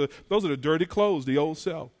desires. Those are the dirty clothes, the old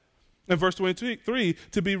self. And verse 23,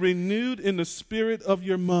 to be renewed in the spirit of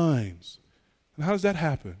your minds. And how does that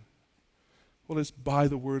happen? Well, it's by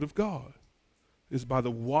the word of God. It's by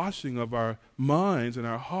the washing of our minds and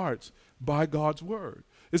our hearts by God's word.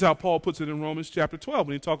 It's how Paul puts it in Romans chapter 12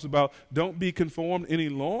 when he talks about don't be conformed any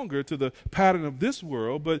longer to the pattern of this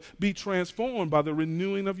world, but be transformed by the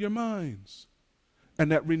renewing of your minds.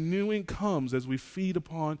 And that renewing comes as we feed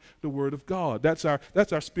upon the word of God. That's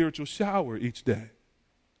our spiritual shower each day.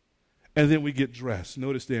 And then we get dressed.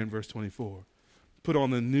 Notice there in verse 24. Put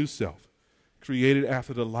on the new self, created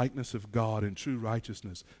after the likeness of God in true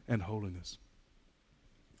righteousness and holiness.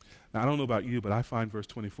 Now, I don't know about you, but I find verse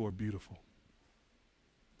 24 beautiful.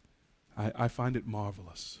 I find it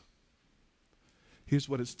marvelous. Here's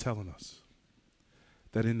what it's telling us.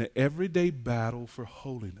 That in the everyday battle for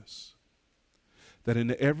holiness, that in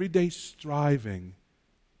the everyday striving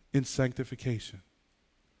in sanctification,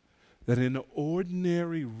 that in the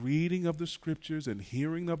ordinary reading of the Scriptures and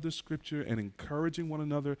hearing of the Scripture and encouraging one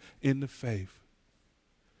another in the faith,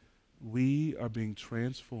 we are being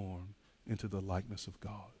transformed into the likeness of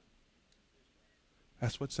God.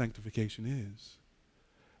 That's what sanctification is.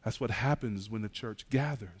 That's what happens when the church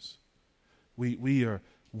gathers. We are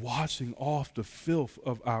washing off the filth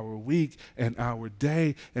of our week and our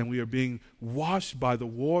day, and we are being washed by the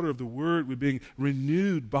water of the Word. We're being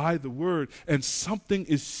renewed by the Word, and something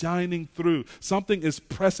is shining through. Something is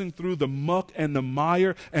pressing through the muck and the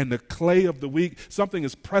mire and the clay of the week. Something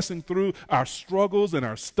is pressing through our struggles and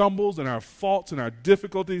our stumbles and our faults and our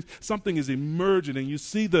difficulties. Something is emerging, and you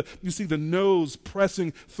see the nose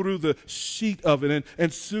pressing through the sheet of it,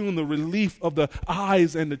 and soon the relief of the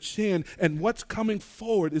eyes and the chin, and what's coming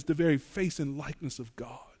forward is the very face and likeness of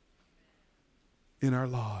God in our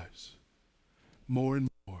lives, more and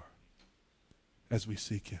more as we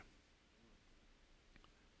seek Him.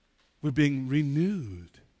 We're being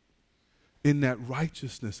renewed in that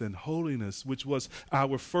righteousness and holiness, which was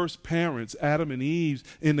our first parents, Adam and Eve,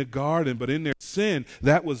 in the garden. But in their sin,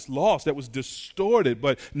 that was lost, that was distorted.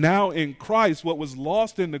 But now in Christ, what was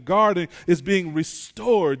lost in the garden is being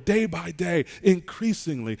restored day by day,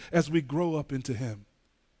 increasingly, as we grow up into him.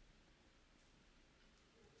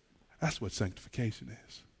 That's what sanctification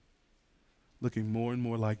is. Looking more and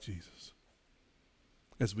more like Jesus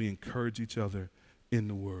as we encourage each other in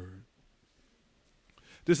the Word.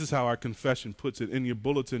 This is how our confession puts it. In your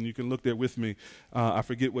bulletin, you can look there with me. I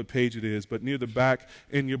forget what page it is, but near the back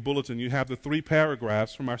in your bulletin, you have the 3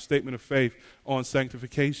 paragraphs from our statement of faith on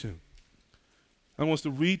sanctification. I want us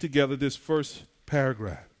to read together this first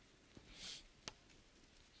paragraph.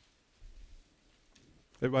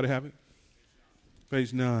 Everybody have it?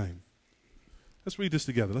 Page 9. Let's read this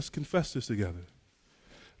together. Let's confess this together.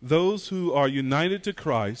 Those who are united to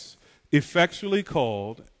Christ, effectually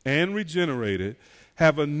called and regenerated,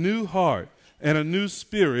 have a new heart and a new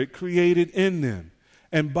spirit created in them.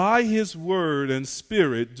 And by his word and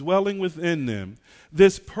spirit dwelling within them,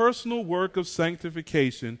 this personal work of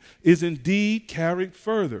sanctification is indeed carried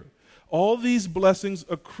further. All these blessings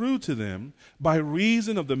accrue to them by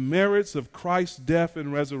reason of the merits of Christ's death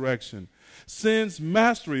and resurrection. Sin's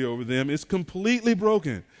mastery over them is completely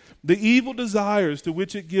broken. The evil desires to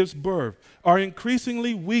which it gives birth are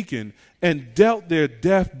increasingly weakened and dealt their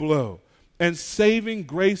death blow. And saving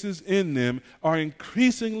graces in them are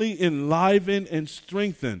increasingly enlivened and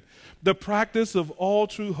strengthened. The practice of all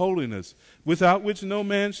true holiness, without which no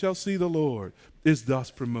man shall see the Lord, is thus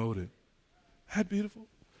promoted. Isn't that beautiful?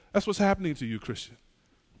 That's what's happening to you, Christian.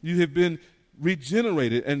 You have been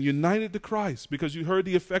regenerated and united to Christ because you heard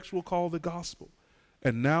the effectual call of the gospel.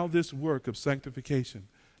 And now this work of sanctification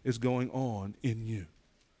is going on in you.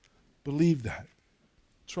 Believe that.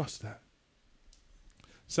 Trust that.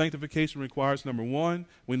 Sanctification requires, number 1,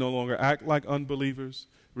 we no longer act like unbelievers.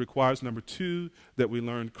 It requires, number 2, that we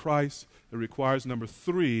learn Christ. It requires, number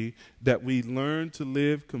 3, that we learn to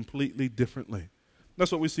live completely differently.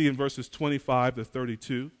 That's what we see in verses 25 to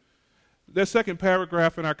 32. That second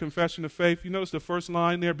paragraph in our confession of faith, you notice the first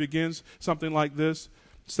line there begins something like this.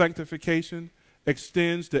 Sanctification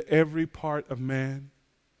extends to every part of man.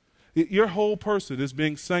 Your whole person is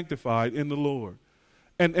being sanctified in the Lord.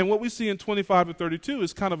 And what we see in 25 to 32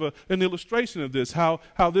 is kind of an illustration of this, how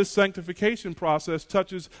this sanctification process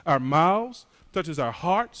touches our mouths, touches our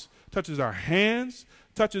hearts, touches our hands,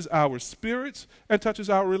 touches our spirits, and touches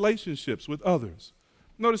our relationships with others.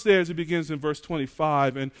 Notice there as it begins in verse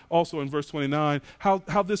 25 and also in verse 29,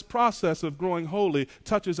 how this process of growing holy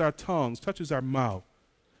touches our tongues, touches our mouth.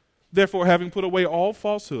 Therefore, having put away all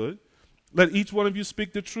falsehood, let each one of you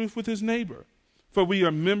speak the truth with his neighbor, for we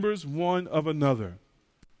are members one of another.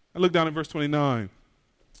 And look down at verse 29.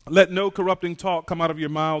 Let no corrupting talk come out of your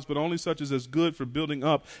mouths, but only such as is good for building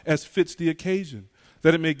up as fits the occasion,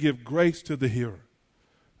 that it may give grace to the hearer.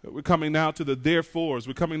 We're coming now to the therefores.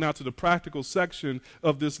 We're coming now to the practical section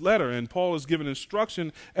of this letter. And Paul is giving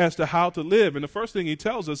instruction as to how to live. And the first thing he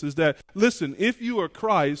tells us is that, listen, if you are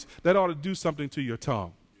Christ, that ought to do something to your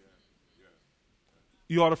tongue.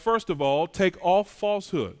 You ought to, first of all, take off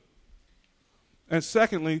falsehood. And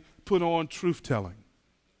secondly, put on truth-telling.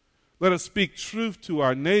 Let us speak truth to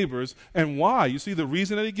our neighbors. And why? You see the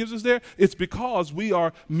reason that he gives us there? It's because we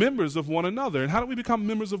are members of one another. And how do we become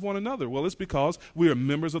members of one another? Well, it's because we are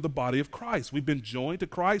members of the body of Christ. We've been joined to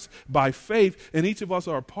Christ by faith, and each of us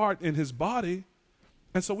are a part in his body.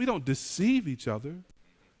 And so we don't deceive each other.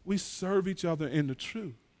 We serve each other in the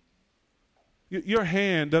truth. Your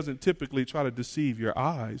hand doesn't typically try to deceive your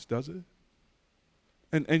eyes, does it?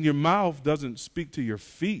 And your mouth doesn't speak to your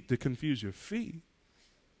feet to confuse your feet.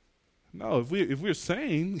 No, if we're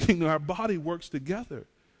sane, our body works together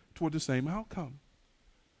toward the same outcome.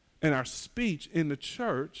 And our speech in the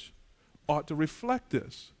church ought to reflect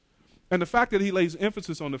this. And the fact that he lays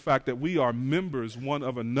emphasis on the fact that we are members one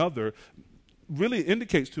of another really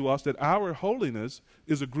indicates to us that our holiness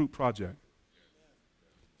is a group project.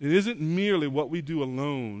 It isn't merely what we do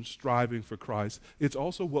alone striving for Christ. It's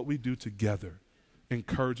also what we do together,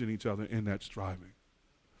 encouraging each other in that striving.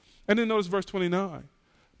 And then notice verse 29.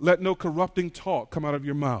 Let no corrupting talk come out of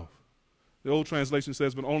your mouth. The old translation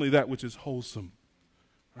says, but only that which is wholesome.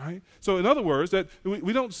 Right? So in other words, that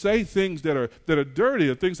we don't say things that are dirty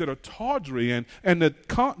or things that are tawdry. And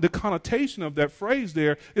the connotation of that phrase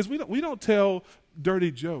there is we don't tell dirty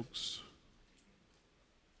jokes.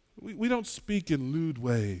 We don't speak in lewd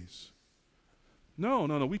ways. No.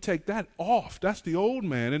 We take that off. That's the old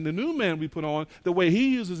man. And the new man we put on, the way he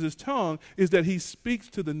uses his tongue, is that he speaks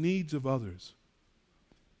to the needs of others.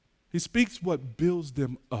 He speaks what builds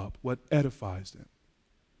them up, what edifies them.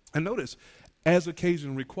 And notice, as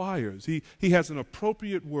occasion requires, he has an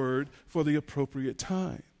appropriate word for the appropriate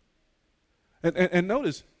time. And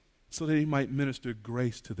notice, so that he might minister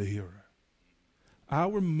grace to the hearer.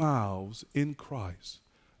 Our mouths in Christ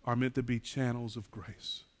are meant to be channels of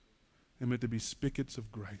grace. They're meant to be spigots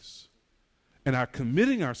of grace. And our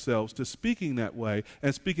committing ourselves to speaking that way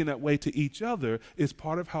and speaking that way to each other is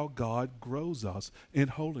part of how God grows us in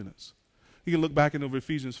holiness. You can look back into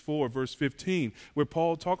Ephesians 4, verse 15, where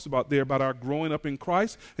Paul talks about our growing up in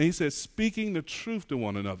Christ, and he says, speaking the truth to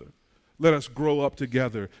one another, let us grow up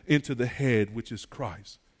together into the head, which is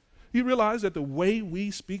Christ. You realize that the way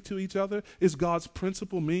we speak to each other is God's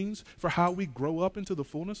principal means for how we grow up into the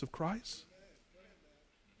fullness of Christ?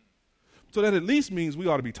 So that at least means we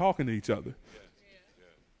ought to be talking to each other.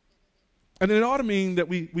 And it ought to mean that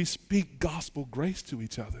we speak gospel grace to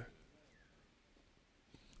each other.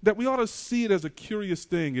 That we ought to see it as a curious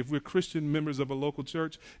thing if we're Christian members of a local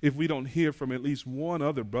church, if we don't hear from at least one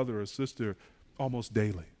other brother or sister almost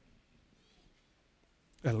daily.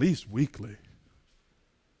 At least weekly.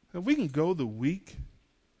 If we can go the week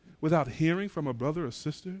without hearing from a brother or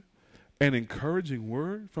sister an encouraging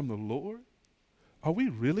word from the Lord, are we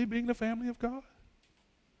really being the family of God?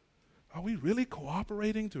 Are we really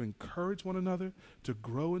cooperating to encourage one another to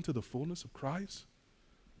grow into the fullness of Christ?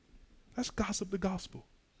 Let's gossip the gospel.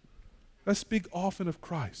 Let's speak often of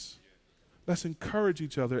Christ. Let's encourage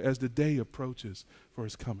each other as the day approaches for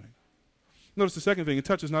his coming. Notice the second thing, it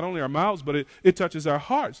touches not only our mouths, but it touches our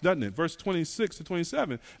hearts, doesn't it? Verse 26 to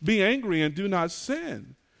 27, be angry and do not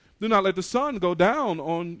sin. Do not let the sun go down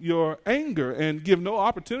on your anger and give no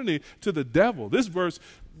opportunity to the devil. This verse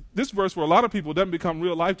for a lot of people doesn't become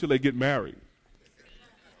real life till they get married.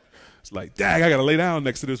 It's like, dang, I got to lay down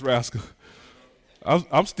next to this rascal.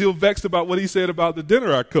 I'm still vexed about what he said about the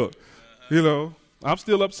dinner I cooked. You know, I'm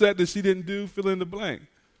still upset that she didn't do fill in the blank.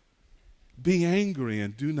 Be angry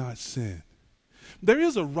and do not sin. There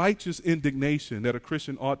is a righteous indignation that a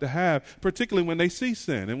Christian ought to have, particularly when they see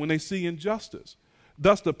sin and when they see injustice.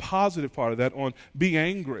 Thus, the positive part of that on be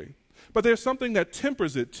angry. But there's something that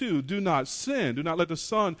tempers it too. Do not sin. Do not let the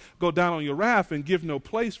sun go down on your wrath and give no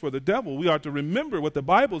place for the devil. We are to remember what the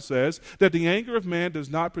Bible says, that the anger of man does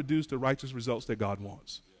not produce the righteous results that God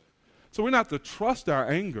wants. So we're not to trust our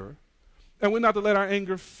anger, and we're not to let our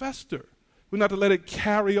anger fester. We're not to let it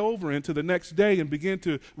carry over into the next day and begin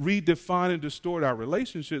to redefine and distort our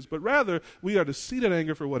relationships, but rather we are to see that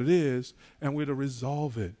anger for what it is, and we're to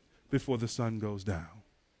resolve it before the sun goes down.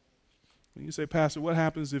 And you say, Pastor, what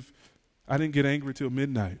happens if I didn't get angry till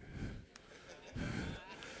midnight?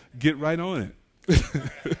 Get right on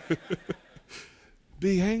it.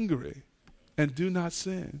 Be angry and do not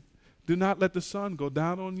sin. Do not let the sun go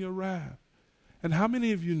down on your wrath. And how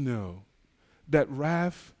many of you know that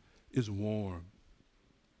wrath is warm?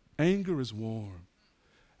 Anger is warm.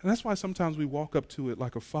 And that's why sometimes we walk up to it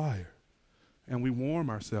like a fire and we warm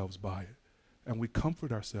ourselves by it and we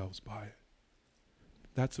comfort ourselves by it.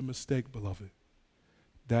 That's a mistake, beloved.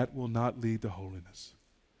 That will not lead to holiness.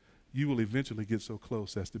 You will eventually get so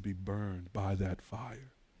close as to be burned by that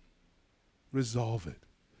fire. Resolve it.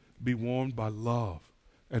 Be warmed by love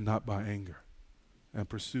and not by anger, and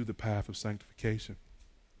pursue the path of sanctification.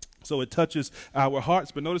 So it touches our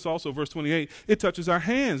hearts, but notice also verse 28, it touches our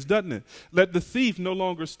hands, doesn't it? Let the thief no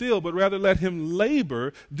longer steal, but rather let him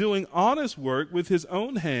labor, doing honest work with his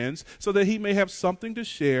own hands, so that he may have something to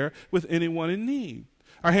share with anyone in need.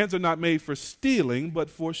 Our hands are not made for stealing, but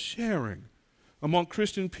for sharing. Among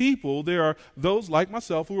Christian people, there are those like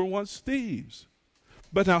myself who were once thieves.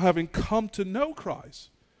 But now having come to know Christ,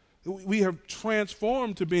 we have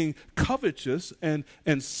transformed to being covetous and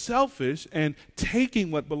selfish and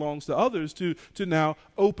taking what belongs to others to now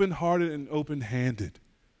open-hearted and open-handed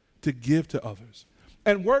to give to others.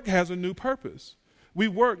 And work has a new purpose. We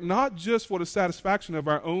work not just for the satisfaction of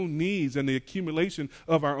our own needs and the accumulation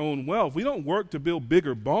of our own wealth. We don't work to build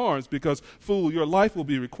bigger barns because, fool, your life will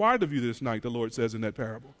be required of you this night, the Lord says in that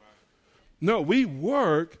parable. No, we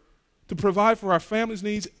work to provide for our family's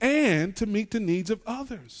needs and to meet the needs of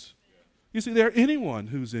others. You see, there anyone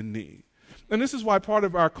who's in need. And this is why part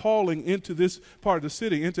of our calling into this part of the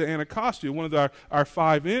city, into Anacostia, one of our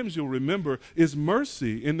 5 M's you'll remember is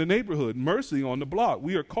mercy in the neighborhood, mercy on the block.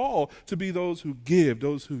 We are called to be those who give,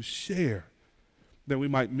 those who share, that we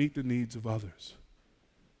might meet the needs of others.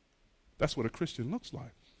 That's what a Christian looks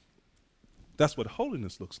like. That's what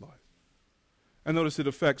holiness looks like. And notice it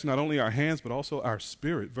affects not only our hands, but also our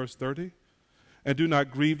spirit. Verse 30, and do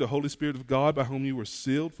not grieve the Holy Spirit of God by whom you were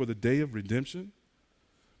sealed for the day of redemption.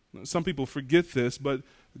 Some people forget this, but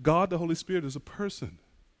God, the Holy Spirit, is a person.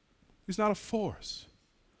 He's not a force.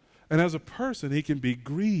 And as a person, he can be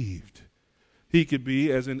grieved. He could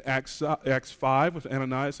be, as in Acts 5 with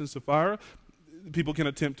Ananias and Sapphira, people can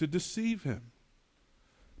attempt to deceive him.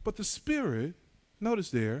 But the Spirit, notice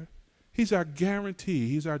there, he's our guarantee,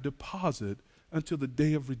 he's our deposit until the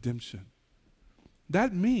day of redemption.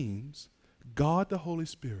 That means God the Holy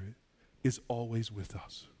Spirit is always with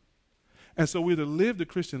us. And so we're to live the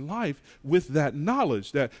Christian life with that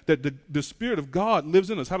knowledge that the Spirit of God lives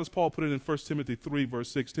in us. How does Paul put it in 1 Timothy 3, verse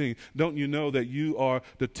 16? Don't you know that you are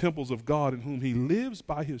the temples of God in whom he lives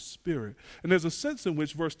by his Spirit? And there's a sense in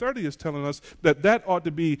which verse 30 is telling us that ought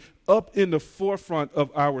to be up in the forefront of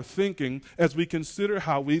our thinking as we consider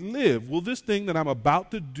how we live. Will this thing that I'm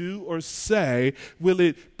about to do or say, will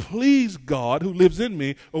it please God who lives in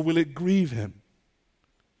me, or will it grieve him?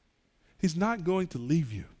 He's not going to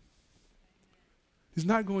leave you. He's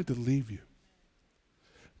not going to leave you.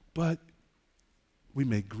 But we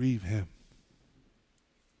may grieve him.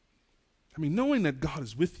 I mean, knowing that God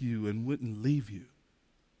is with you and wouldn't leave you,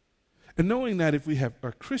 and knowing that if we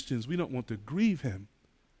are Christians, we don't want to grieve him,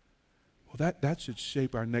 well, that should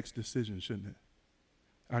shape our next decision, shouldn't it?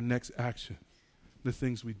 Our next action, the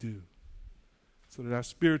things we do, so that our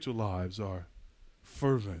spiritual lives are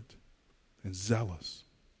fervent and zealous.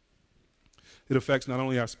 It affects not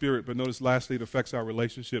only our spirit, but notice lastly, it affects our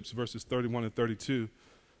relationships, verses 31 and 32.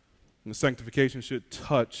 And the sanctification should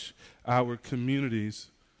touch our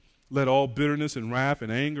communities. Let all bitterness and wrath and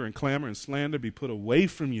anger and clamor and slander be put away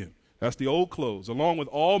from you. That's the old clothes, along with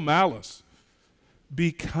all malice.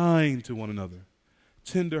 Be kind to one another,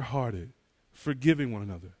 tender-hearted, forgiving one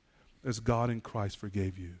another, as God in Christ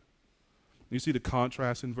forgave you. You see the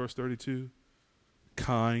contrast in verse 32?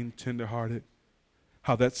 Kind, tender-hearted.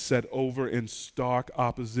 How that's set over in stark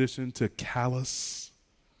opposition to callous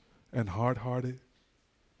and hard-hearted.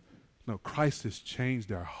 No, Christ has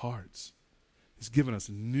changed our hearts. He's given us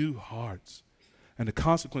new hearts. And the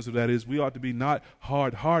consequence of that is we ought to be not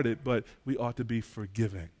hard-hearted, but we ought to be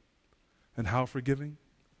forgiving. And how forgiving?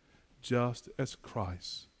 Just as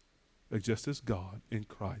Christ, just as God in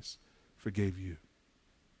Christ forgave you.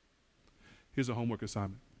 Here's a homework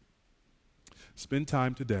assignment. Spend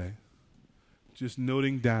time today just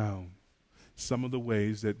noting down some of the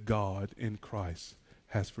ways that God in Christ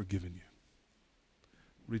has forgiven you.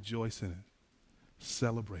 Rejoice in it.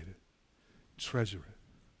 Celebrate it. Treasure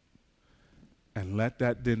it. And let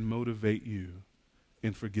that then motivate you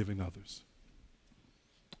in forgiving others.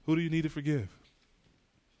 Who do you need to forgive?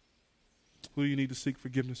 Who do you need to seek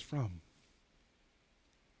forgiveness from?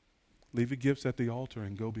 Leave your gifts at the altar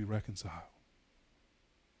and go be reconciled.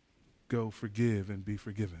 Go forgive and be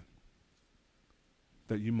forgiven,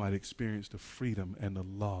 that you might experience the freedom and the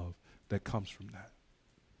love that comes from that.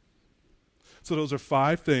 So those are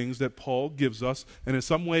 5 things that Paul gives us, and in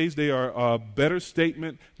some ways they are a better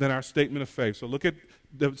statement than our statement of faith. So look at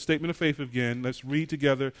the statement of faith again. Let's read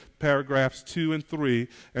together paragraphs 2 and 3,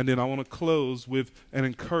 and then I want to close with an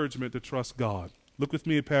encouragement to trust God. Look with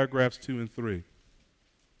me at paragraphs 2 and 3.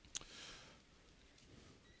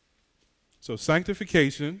 So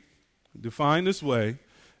sanctification, defined this way,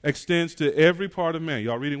 extends to every part of man.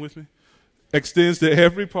 Y'all reading with me? Extends to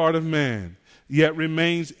every part of man, yet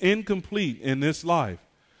remains incomplete in this life.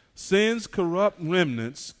 Sin's corrupt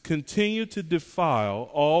remnants continue to defile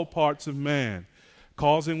all parts of man,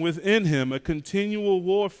 causing within him a continual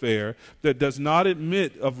warfare that does not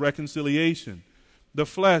admit of reconciliation. The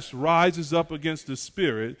flesh rises up against the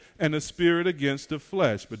spirit, and the spirit against the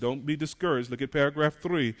flesh. But don't be discouraged. Look at paragraph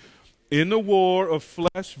 3. In the war of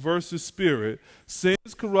flesh versus spirit,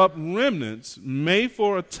 sin's corrupt remnants may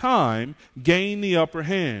for a time gain the upper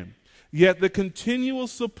hand. Yet the continual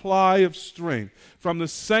supply of strength from the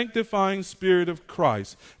sanctifying Spirit of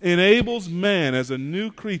Christ enables man as a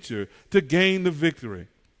new creature to gain the victory.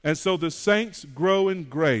 And so the saints grow in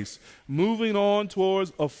grace, moving on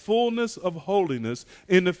towards a fullness of holiness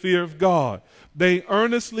in the fear of God. They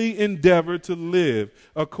earnestly endeavor to live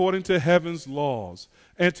according to heaven's laws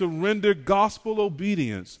and to render gospel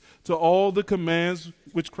obedience to all the commands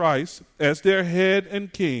which Christ, as their head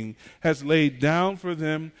and king, has laid down for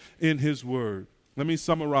them in his word. Let me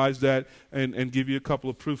summarize that and give you a couple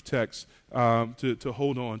of proof texts to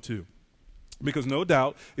hold on to. Because no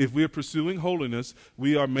doubt, if we're pursuing holiness,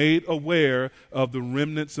 we are made aware of the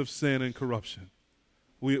remnants of sin and corruption.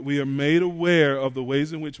 We are made aware of the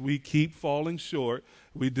ways in which we keep falling short.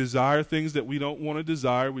 We desire things that we don't want to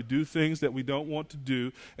desire. We do things that we don't want to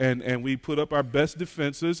do. And we put up our best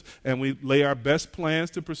defenses and we lay our best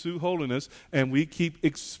plans to pursue holiness. And we keep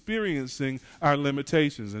experiencing our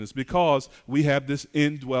limitations. And it's because we have this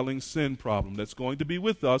indwelling sin problem that's going to be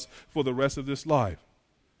with us for the rest of this life.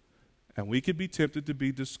 And we could be tempted to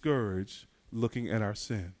be discouraged looking at our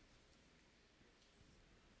sin.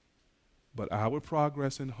 But our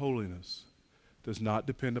progress in holiness does not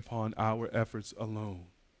depend upon our efforts alone,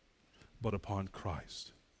 but upon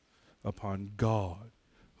Christ, upon God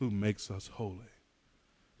who makes us holy.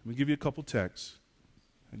 Let me give you a couple texts,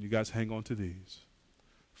 and you guys hang on to these.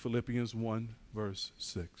 Philippians 1, verse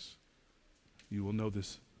 6. You will know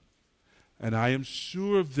this. And I am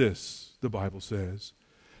sure of this, the Bible says,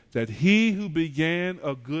 that he who began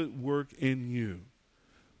a good work in you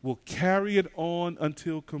will carry it on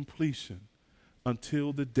until completion,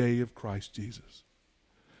 until the day of Christ Jesus.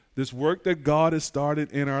 This work that God has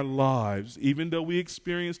started in our lives, even though we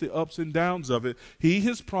experience the ups and downs of it, he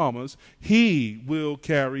has promised he will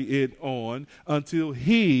carry it on until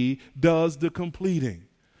he does the completing.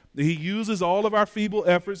 He uses all of our feeble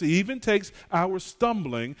efforts. He even takes our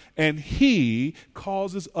stumbling, and he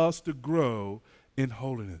causes us to grow in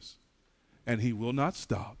holiness. And he will not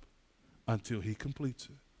stop until he completes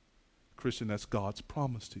it. Christian, that's God's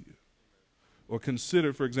promise to you. Or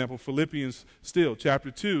consider, for example, Philippians still,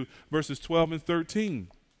 chapter 2, verses 12 and 13.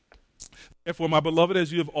 Therefore, my beloved,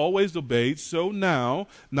 as you have always obeyed, so now,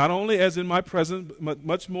 not only as in my presence, but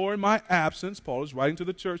much more in my absence, Paul is writing to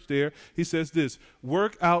the church there, he says this,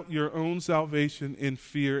 work out your own salvation in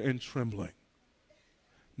fear and trembling.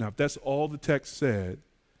 Now, if that's all the text said,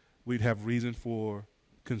 we'd have reason for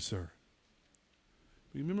concern.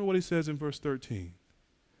 Remember what he says in verse 13.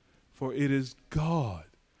 For it is God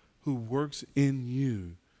who works in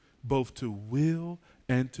you both to will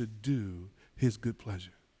and to do his good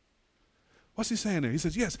pleasure. What's he saying there? He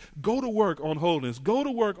says, yes, go to work on holiness. Go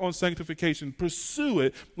to work on sanctification. Pursue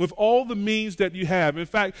it with all the means that you have. In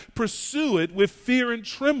fact, pursue it with fear and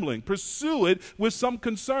trembling. Pursue it with some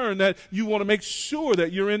concern that you want to make sure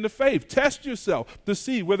that you're in the faith. Test yourself to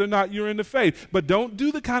see whether or not you're in the faith. But don't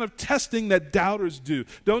do the kind of testing that doubters do.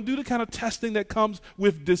 Don't do the kind of testing that comes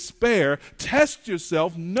with despair. Test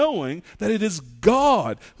yourself knowing that it is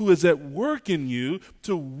God who is at work in you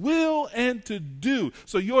to will and to do.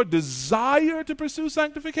 So your desire to pursue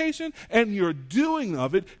sanctification and your doing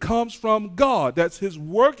of it comes from God. That's his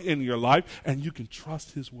work in your life, and you can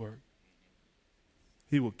trust his work.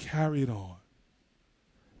 He will carry it on.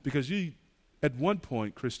 Because you, at one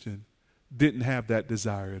point, Christian, didn't have that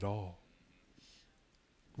desire at all.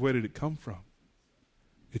 Where did it come from?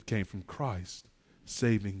 It came from Christ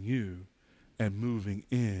saving you and moving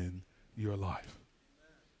in your life.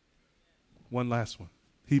 One last one.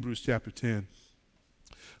 Hebrews chapter 10.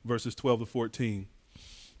 Verses 12 to 14.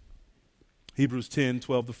 Hebrews 10,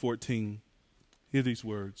 12 to 14. Hear these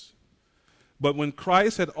words. But when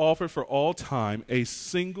Christ had offered for all time a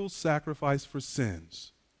single sacrifice for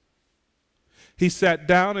sins, he sat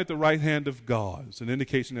down at the right hand of God. It's an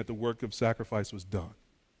indication that the work of sacrifice was done.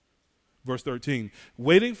 Verse 13.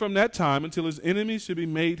 Waiting from that time until his enemies should be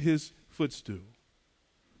made his footstool.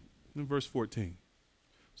 And verse 14.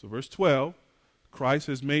 So verse 12. Christ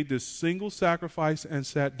has made this single sacrifice and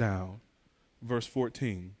sat down. Verse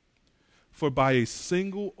 14. For by a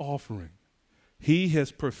single offering, he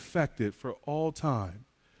has perfected for all time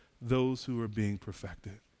those who are being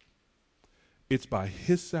perfected. It's by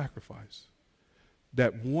his sacrifice,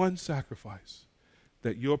 that one sacrifice,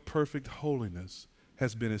 that your perfect holiness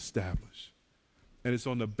has been established. And it's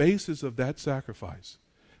on the basis of that sacrifice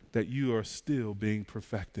that you are still being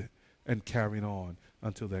perfected and carrying on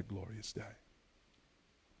until that glorious day.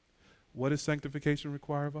 What does sanctification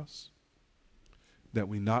require of us? That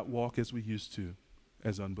we not walk as we used to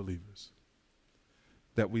as unbelievers.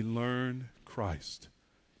 That we learn Christ,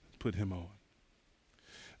 put him on.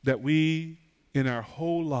 That we, in our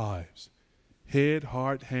whole lives, head,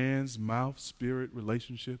 heart, hands, mouth, spirit,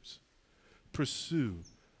 relationships, pursue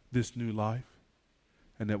this new life,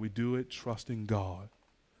 and that we do it trusting God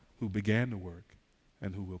who began the work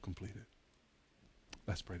and who will complete it.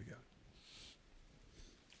 Let's pray together.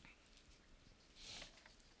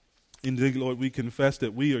 Indeed, Lord, we confess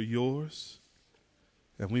that we are yours,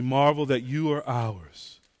 and we marvel that you are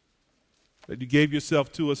ours, that you gave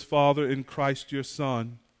yourself to us, Father, in Christ your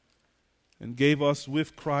Son, and gave us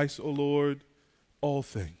with Christ, O Lord, all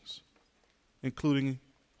things, including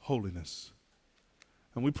holiness.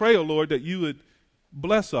 And we pray, O Lord, that you would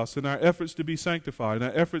bless us in our efforts to be sanctified, in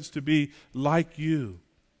our efforts to be like you.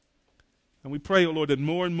 And we pray, O Lord, that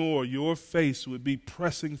more and more your face would be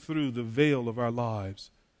pressing through the veil of our lives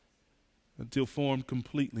until formed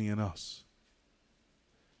completely in us.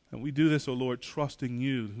 And we do this, O Lord, trusting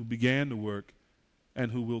you who began the work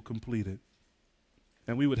and who will complete it.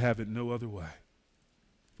 And we would have it no other way.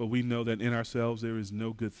 For we know that in ourselves there is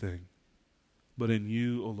no good thing. But in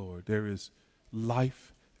you, O Lord, there is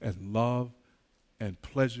life and love and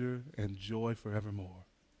pleasure and joy forevermore.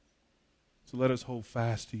 So let us hold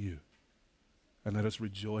fast to you, and let us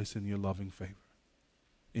rejoice in your loving favor.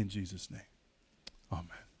 In Jesus' name,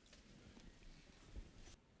 amen.